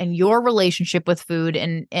mood and your relationship with food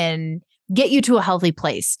and get you to a healthy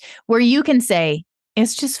place where you can say,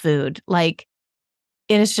 it's just food. Like,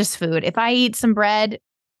 it is just food. If I eat some bread,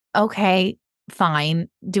 okay, fine.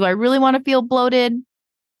 Do I really want to feel bloated?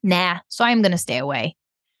 Nah. So I'm going to stay away.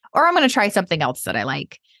 Or I'm going to try something else that I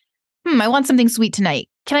like. I want something sweet tonight.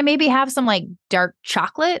 Can I maybe have some like dark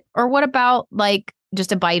chocolate? Or what about like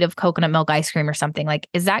just a bite of coconut milk ice cream or something? Like,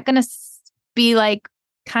 is that going to be like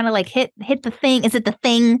kind of like hit the thing? Is it the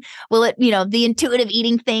thing? Will it, the intuitive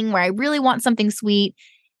eating thing where I really want something sweet?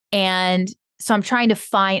 And so I'm trying to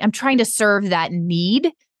serve that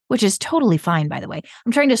need, which is totally fine, by the way.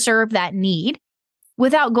 I'm trying to serve that need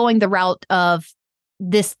without going the route of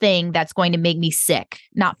this thing that's going to make me sick,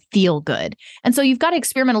 not feel good. And so you've got to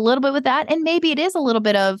experiment a little bit with that. And maybe it is a little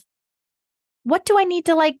bit of, what do I need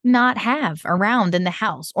to like not have around in the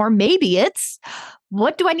house? Or maybe it's,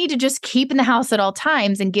 what do I need to just keep in the house at all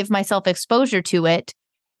times and give myself exposure to it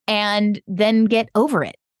and then get over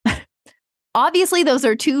it? Obviously, those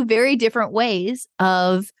are two very different ways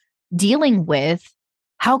of dealing with,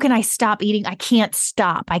 how can I stop eating? I can't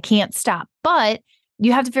stop. But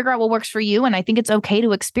you have to figure out what works for you. And I think it's okay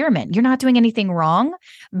to experiment. You're not doing anything wrong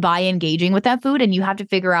by engaging with that food. And you have to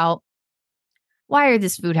figure out, why does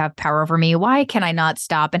this food have power over me? Why can I not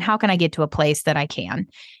stop? And how can I get to a place that I can?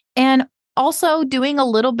 And also doing a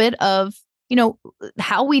little bit of,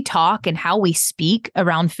 how we talk and how we speak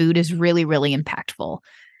around food is really, really impactful.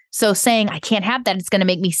 So saying, I can't have that, it's going to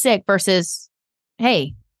make me sick, versus,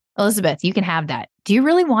 hey, Elizabeth, you can have that. Do you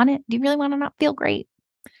really want it? Do you really want to not feel great?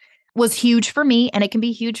 Was huge for me, and it can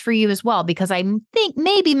be huge for you as well, because I think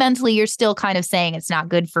maybe mentally you're still kind of saying it's not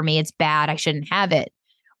good for me, it's bad, I shouldn't have it.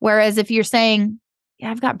 Whereas if you're saying,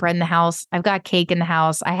 yeah, I've got bread in the house, I've got cake in the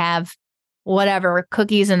house, I have whatever,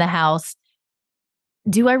 cookies in the house,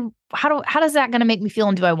 how does that going to make me feel,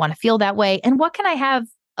 and do I want to feel that way? And what can I have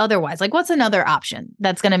otherwise? Like, what's another option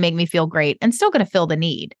that's going to make me feel great and still going to fill the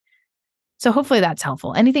need? So hopefully that's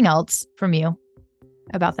helpful. Anything else from you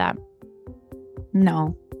about that?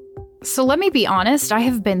 No. So let me be honest, I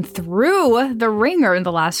have been through the ringer in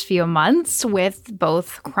the last few months with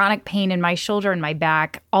both chronic pain in my shoulder and my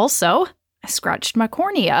back. Also, I scratched my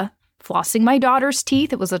cornea, flossing my daughter's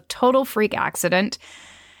teeth. It was a total freak accident.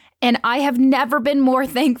 And I have never been more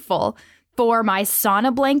thankful for my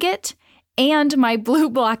sauna blanket and my blue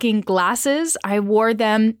blocking glasses. I wore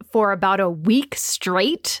them for about a week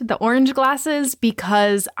straight, the orange glasses,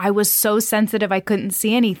 because I was so sensitive I couldn't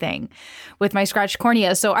see anything with my scratched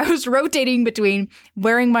cornea. So I was rotating between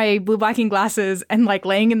wearing my blue blocking glasses and like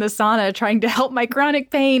laying in the sauna trying to help my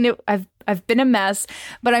chronic pain. I've been a mess,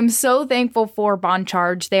 but I'm so thankful for Bon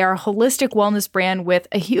Charge. They are a holistic wellness brand with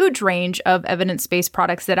a huge range of evidence-based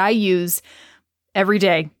products that I use every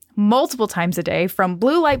day, multiple times a day, from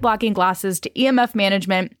blue light blocking glasses to EMF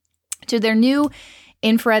management to their new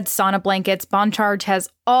infrared sauna blankets. Bon Charge has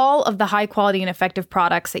all of the high quality and effective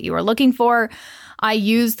products that you are looking for. I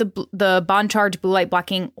use the Bon Charge blue light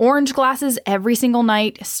blocking orange glasses every single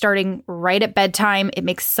night, starting right at bedtime. It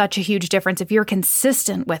makes such a huge difference. If you're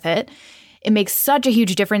consistent with it, it makes such a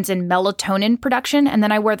huge difference in melatonin production. And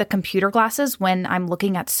then I wear the computer glasses when I'm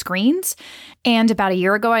looking at screens. And about a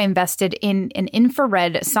year ago, I invested in an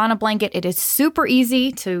infrared sauna blanket. It is super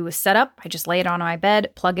easy to set up. I just lay it on my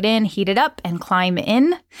bed, plug it in, heat it up, and climb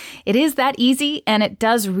in. It is that easy, and it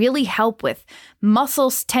does really help with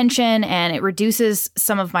muscles tension, and it reduces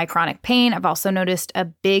some of my chronic pain. I've also noticed a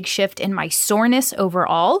big shift in my soreness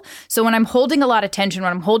overall. So when I'm holding a lot of tension,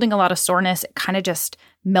 when I'm holding a lot of soreness, it kind of just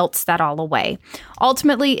melts that all away.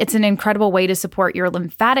 Ultimately, it's an incredible way to support your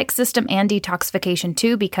lymphatic system and detoxification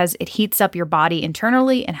too, because it heats up your body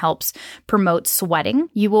internally and helps promote sweating.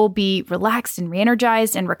 You will be relaxed and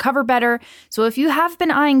re-energized and recover better. So if you have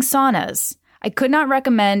been eyeing saunas, I could not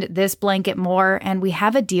recommend this blanket more, and we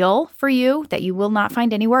have a deal for you that you will not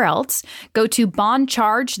find anywhere else. Go to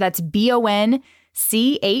BonCharge, that's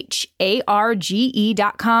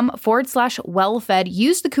BonCharge.com/wellfed.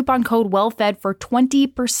 Use the coupon code wellfed for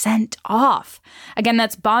 20% off. Again,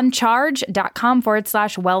 that's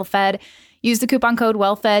BonCharge.com/wellfed. Use the coupon code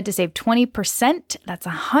wellfed to save 20%. That's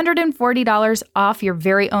 $140 off your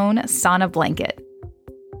very own sauna blanket.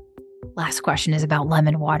 Last question is about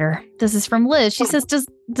lemon water. This is from Liz. She says, does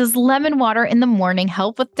lemon water in the morning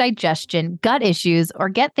help with digestion, gut issues, or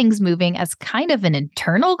get things moving as kind of an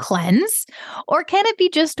internal cleanse? Or can it be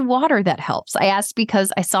just water that helps? I asked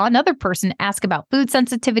because I saw another person ask about food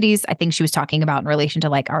sensitivities. I think she was talking about in relation to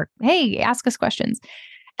like hey, ask us questions.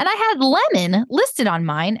 And I had lemon listed on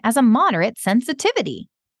mine as a moderate sensitivity.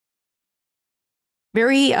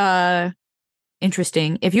 Very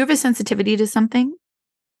interesting. If you have a sensitivity to something,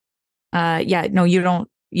 you don't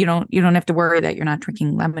have to worry that you're not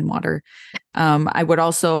drinking lemon water. I'm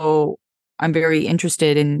very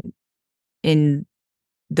interested in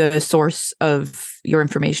the source of your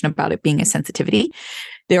information about it being a sensitivity.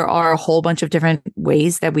 There are a whole bunch of different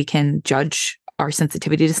ways that we can judge our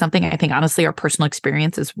sensitivity to something. I think honestly, our personal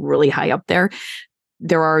experience is really high up there.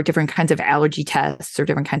 There are different kinds of allergy tests or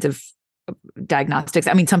different kinds of diagnostics.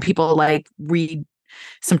 I mean, some people like read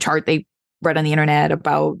some chart they read on the internet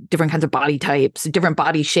about different kinds of body types, different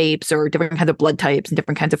body shapes, or different kinds of blood types and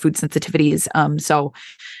different kinds of food sensitivities.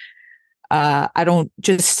 I don't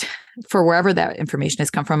just, for wherever that information has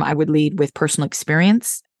come from, I would lead with personal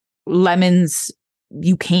experience. Lemons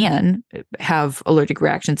you can have allergic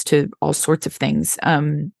reactions to all sorts of things.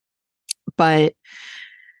 But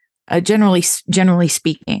generally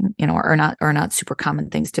speaking, are not super common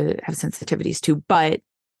things to have sensitivities to, but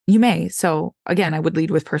you may. So again, I would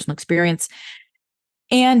lead with personal experience.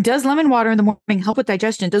 And does lemon water in the morning help with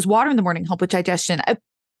digestion? Does water in the morning help with digestion?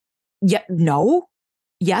 No.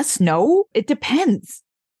 Yes, no. It depends.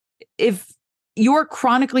 If you're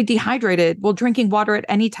chronically dehydrated, will drinking water at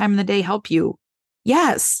any time of the day help you?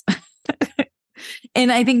 Yes.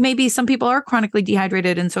 And I think maybe some people are chronically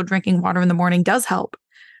dehydrated, and so drinking water in the morning does help.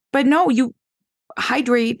 But no, you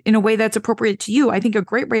hydrate in a way that's appropriate to you. I think a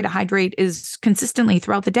great way to hydrate is consistently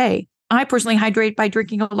throughout the day. I personally hydrate by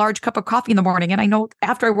drinking a large cup of coffee in the morning. And I know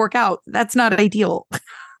after I work out, that's not ideal.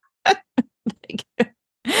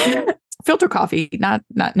 Filter coffee, not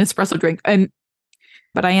an espresso drink.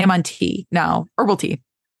 But I am on tea now, herbal tea.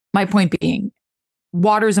 My point being,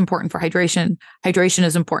 water is important for hydration. Hydration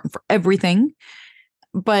is important for everything.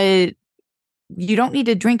 But you don't need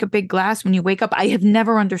to drink a big glass when you wake up. I have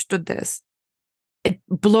never understood this. It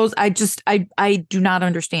blows. I do not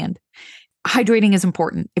understand. Hydrating is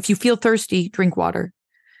important. If you feel thirsty, drink water.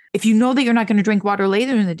 If you know that you're not going to drink water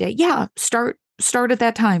later in the day, yeah, start at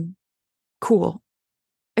that time. Cool.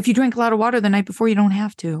 If you drink a lot of water the night before, you don't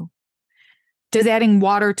have to. Does adding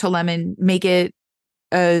water to lemon make it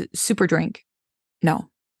a super drink? No.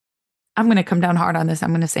 I'm going to come down hard on this.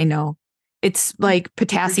 I'm going to say no. It's like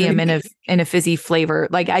potassium in a fizzy flavor.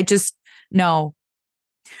 Like no.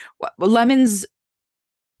 Lemons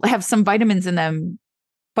have some vitamins in them,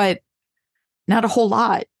 but not a whole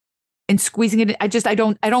lot. And squeezing it, I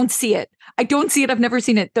don't see it. I don't see it. I've never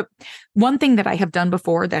seen it. The one thing that I have done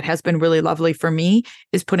before that has been really lovely for me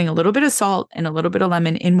is putting a little bit of salt and a little bit of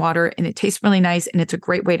lemon in water, and it tastes really nice, and it's a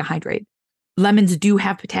great way to hydrate. Lemons do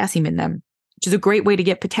have potassium in them, which is a great way to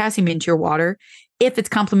get potassium into your water. If it's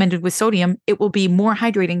complemented with sodium, it will be more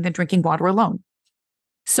hydrating than drinking water alone.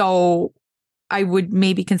 So I would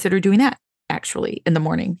maybe consider doing that actually in the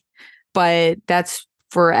morning, but that's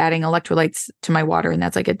for adding electrolytes to my water. And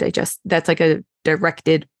that's like a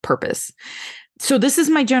directed purpose. So this is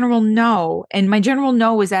my general no. And my general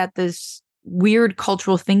no is at this weird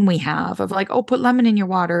cultural thing we have of like, oh, put lemon in your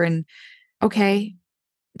water. And okay.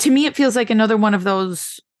 To me, it feels like another one of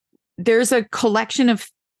those. There's a collection of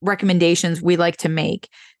recommendations we like to make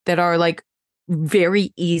that are like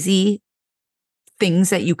very easy things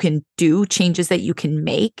that you can do, changes that you can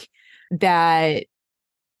make that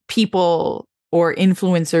people or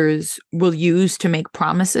influencers will use to make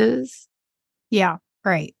promises. Yeah,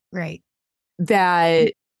 right.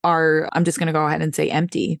 That are, I'm just going to go ahead and say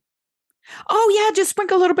empty. Oh yeah, just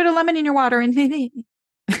sprinkle a little bit of lemon in your water and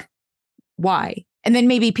why? And then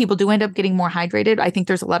maybe people do end up getting more hydrated. I think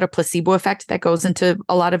there's a lot of placebo effect that goes into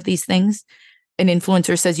a lot of these things. An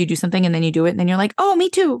influencer says you do something and then you do it and then you're like, oh, me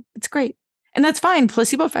too. It's great. And that's fine.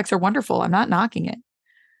 Placebo effects are wonderful. I'm not knocking it.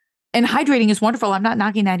 And hydrating is wonderful. I'm not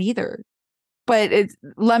knocking that either. But it's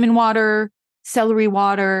lemon water, celery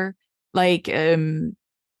water, like, what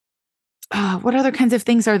other kinds of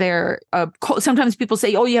things are there? Sometimes people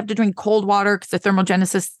say, oh, you have to drink cold water because the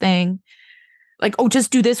thermogenesis thing. Like, oh,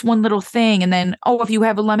 just do this one little thing. And then, oh, if you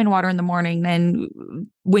have a lemon water in the morning, then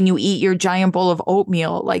when you eat your giant bowl of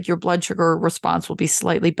oatmeal, like your blood sugar response will be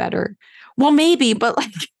slightly better. Well, maybe, but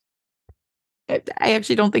like, I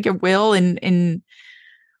actually don't think it will. In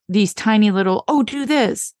these tiny little, oh, do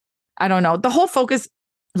this. I don't know. The whole focus,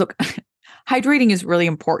 look, hydrating is really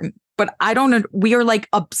important, but we are like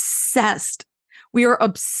obsessed. We are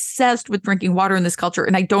obsessed with drinking water in this culture.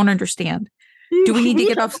 And I don't understand. Do we need to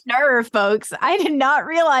get off nerve, folks? I did not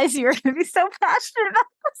realize you were going to be so passionate about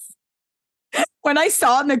this. When I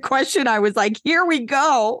saw in the question, I was like, here we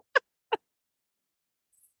go.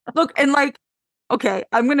 Look, and like, okay,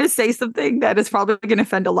 I'm going to say something that is probably going to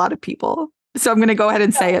offend a lot of people. So I'm going to go ahead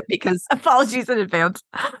and say it because apologies in advance.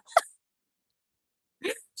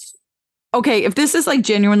 Okay, if this is like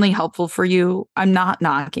genuinely helpful for you, I'm not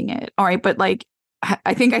knocking it. All right. But like,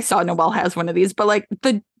 I think I saw Noelle has one of these, but like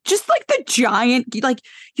the giant, like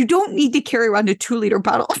you don't need to carry around a 2-liter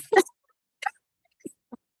bottle.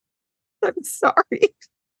 I'm sorry.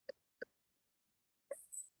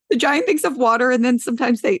 The giant things of water. And then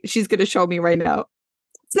sometimes she's going to show me right now.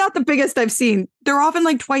 It's not the biggest I've seen. They're often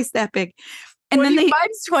like twice that big. And then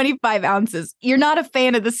mine's 25 ounces. You're not a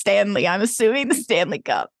fan of the Stanley. I'm assuming the Stanley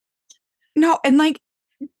Cup. No. And like,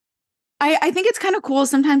 I think it's kind of cool.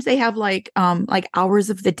 Sometimes they have like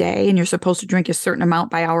hours of the day and you're supposed to drink a certain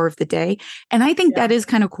amount by hour of the day. And I think that is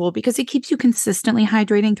kind of cool because it keeps you consistently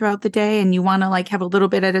hydrating throughout the day and you want to like have a little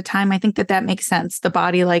bit at a time. I think that makes sense. The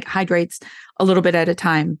body like hydrates a little bit at a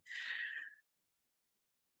time.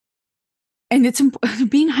 And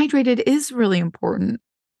being hydrated is really important.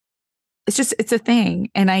 It's a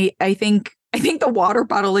thing. And I think the water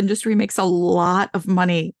bottle industry makes a lot of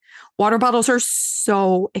money. Water bottles are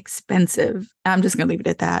so expensive. I'm just going to leave it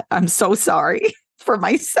at that. I'm so sorry for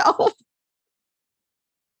myself.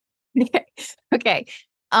 Okay.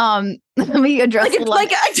 Let me address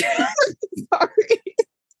sorry.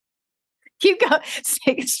 Keep going.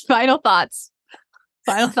 Final thoughts.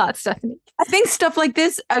 Stephanie. I think stuff like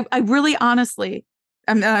this, I really honestly,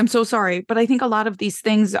 I'm so sorry, but I think a lot of these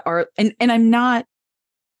things are, and I'm not,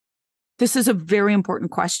 this is a very important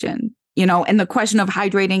question, and the question of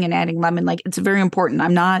hydrating and adding lemon, like it's very important.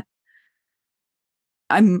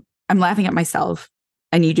 I'm laughing at myself.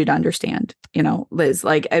 I need you to understand, Liz,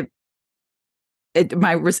 like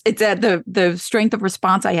it's at the strength of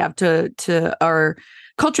response I have to our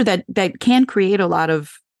culture that can create a lot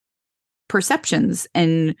of perceptions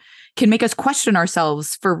and can make us question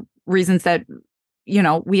ourselves for reasons that,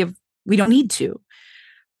 we don't need to.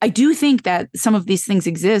 I do think that some of these things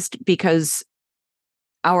exist because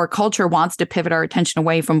our culture wants to pivot our attention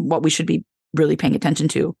away from what we should be really paying attention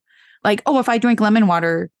to. Like, oh, if I drink lemon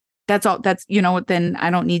water, that's all, then I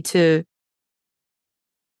don't need to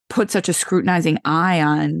put such a scrutinizing eye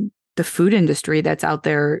on the food industry that's out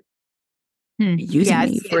there using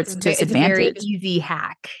me for its disadvantage. It's a very easy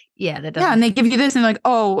hack. Yeah. And they give you this and like,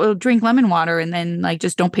 oh, well, drink lemon water. And then like,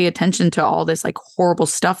 just don't pay attention to all this like horrible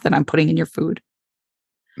stuff that I'm putting in your food.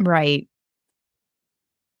 Right.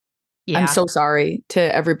 Yeah. I'm so sorry to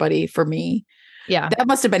everybody for me. Yeah. That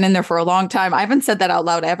must have been in there for a long time. I haven't said that out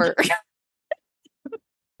loud ever.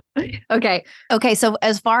 Okay. So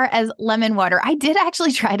as far as lemon water, I did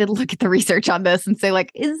actually try to look at the research on this and say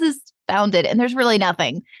like, is this founded? And there's really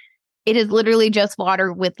nothing. It is literally just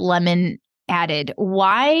water with lemon added.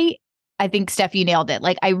 Why? I think, Steph, you nailed it.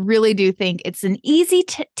 Like, I really do think it's an easy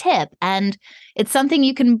tip, and it's something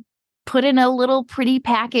you can put in a little pretty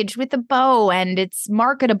package with a bow, and it's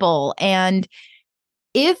marketable. And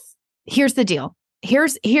here's the deal.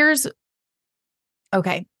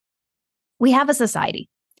 Okay. We have a society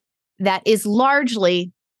that is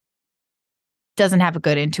largely doesn't have a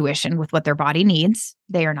good intuition with what their body needs.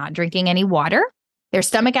 They are not drinking any water. Their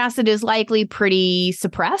stomach acid is likely pretty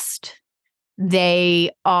suppressed.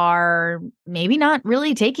 They are maybe not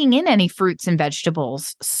really taking in any fruits and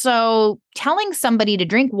vegetables. So telling somebody to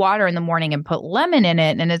drink water in the morning and put lemon in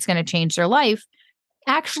it and it's going to change their life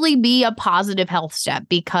actually be a positive health step,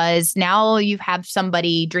 because now you have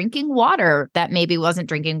somebody drinking water that maybe wasn't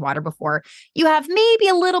drinking water before. You have maybe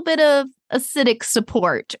a little bit of acidic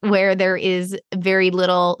support where there is very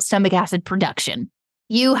little stomach acid production.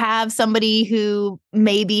 You have somebody who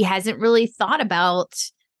maybe hasn't really thought about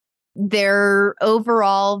their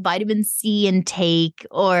overall vitamin C intake,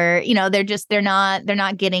 or, they're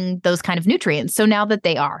not getting those kind of nutrients. So now that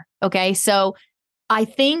they are, okay. So I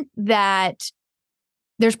think that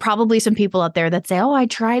there's probably some people out there that say, oh, I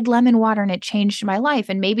tried lemon water and it changed my life.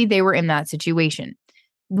 And maybe they were in that situation.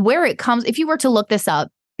 Where it comes, if you were to look this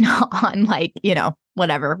up on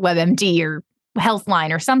whatever, WebMD or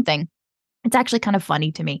Healthline or something, it's actually kind of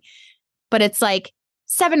funny to me, but it's like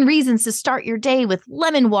 7 reasons to start your day with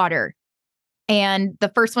lemon water. And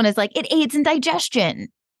the first one is like, it aids in digestion.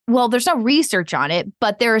 Well, there's no research on it,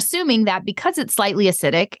 but they're assuming that because it's slightly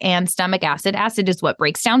acidic and stomach acid is what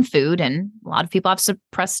breaks down food. And a lot of people have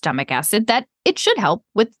suppressed stomach acid, that it should help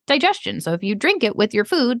with digestion. So if you drink it with your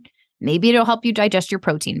food, maybe it'll help you digest your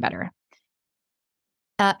protein better.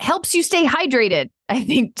 Helps you stay hydrated. I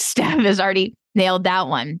think Steph has already nailed that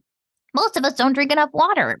one. Most of us don't drink enough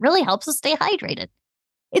water. It really helps us stay hydrated.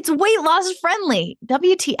 It's weight loss friendly.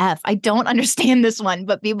 WTF. I don't understand this one,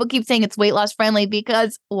 but people keep saying it's weight loss friendly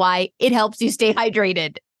because why? It helps you stay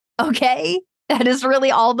hydrated. Okay. That is really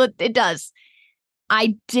all that it does.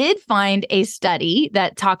 I did find a study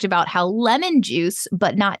that talked about how lemon juice,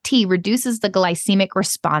 but not tea, reduces the glycemic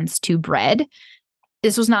response to bread.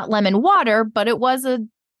 This was not lemon water, but it was a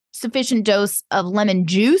sufficient dose of lemon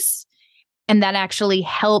juice. And that actually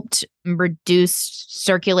helped reduce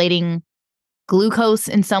circulating glucose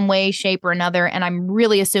in some way, shape, or another. And I'm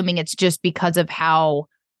really assuming it's just because of how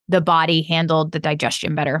the body handled the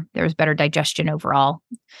digestion better. There was better digestion overall.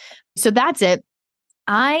 So that's it.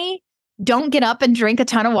 I don't get up and drink a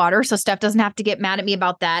ton of water, so Steph doesn't have to get mad at me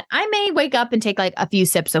about that. I may wake up and take like a few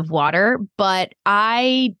sips of water, but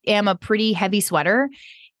I am a pretty heavy sweater,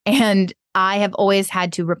 and I have always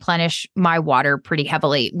had to replenish my water pretty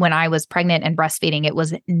heavily. When I was pregnant and breastfeeding, it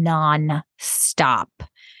was nonstop.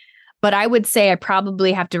 But I would say I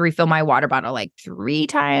probably have to refill my water bottle like 3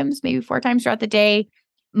 times, maybe 4 times throughout the day.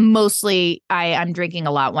 mostly I'm drinking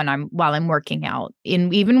a lot while I'm working out.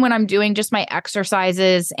 And even when I'm doing just my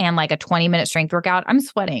exercises and like a 20-minute strength workout, I'm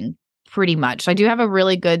sweating pretty much. So I do have a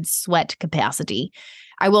really good sweat capacity.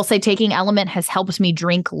 I will say taking Element has helped me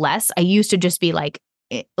drink less. I used to just be like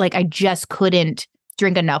I just couldn't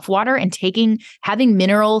drink enough water, and having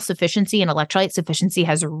mineral sufficiency and electrolyte sufficiency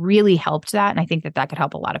has really helped that. And I think that could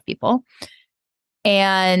help a lot of people.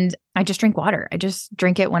 And I just drink water. I just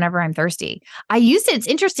drink it whenever I'm thirsty. It's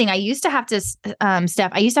interesting. I used to have to,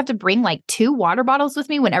 Steph, I used to have to bring like 2 water bottles with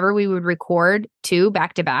me whenever we would record 2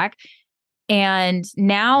 back to back. And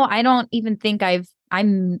now I don't even think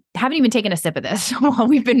haven't even taken a sip of this while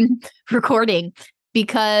we've been recording,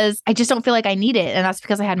 because I just don't feel like I need it. And that's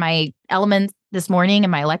because I had my Elements this morning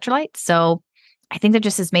and my electrolytes. So I think that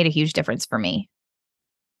just has made a huge difference for me.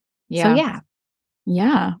 Yeah. So yeah.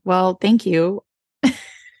 Yeah. Well, thank you.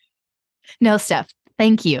 No, Steph,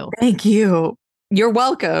 thank you. Thank you. You're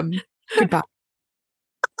welcome. Goodbye.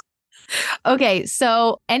 Okay.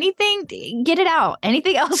 So get it out.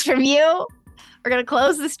 Anything else from you? We're going to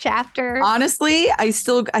close this chapter. Honestly, I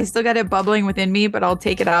still got it bubbling within me, but I'll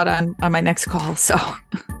take it out on my next call. So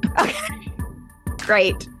okay.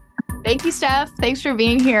 Great. Thank you, Steph. Thanks for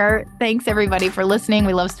being here. Thanks, everybody, for listening.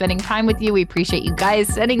 We love spending time with you. We appreciate you guys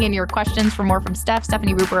sending in your questions. For more from Steph,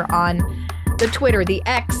 Stephanie Ruper on the Twitter, the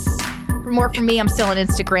X. For more from me, I'm still on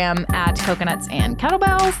Instagram at Coconuts and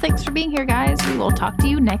Kettlebells. Thanks for being here, guys. We will talk to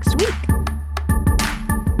you next week.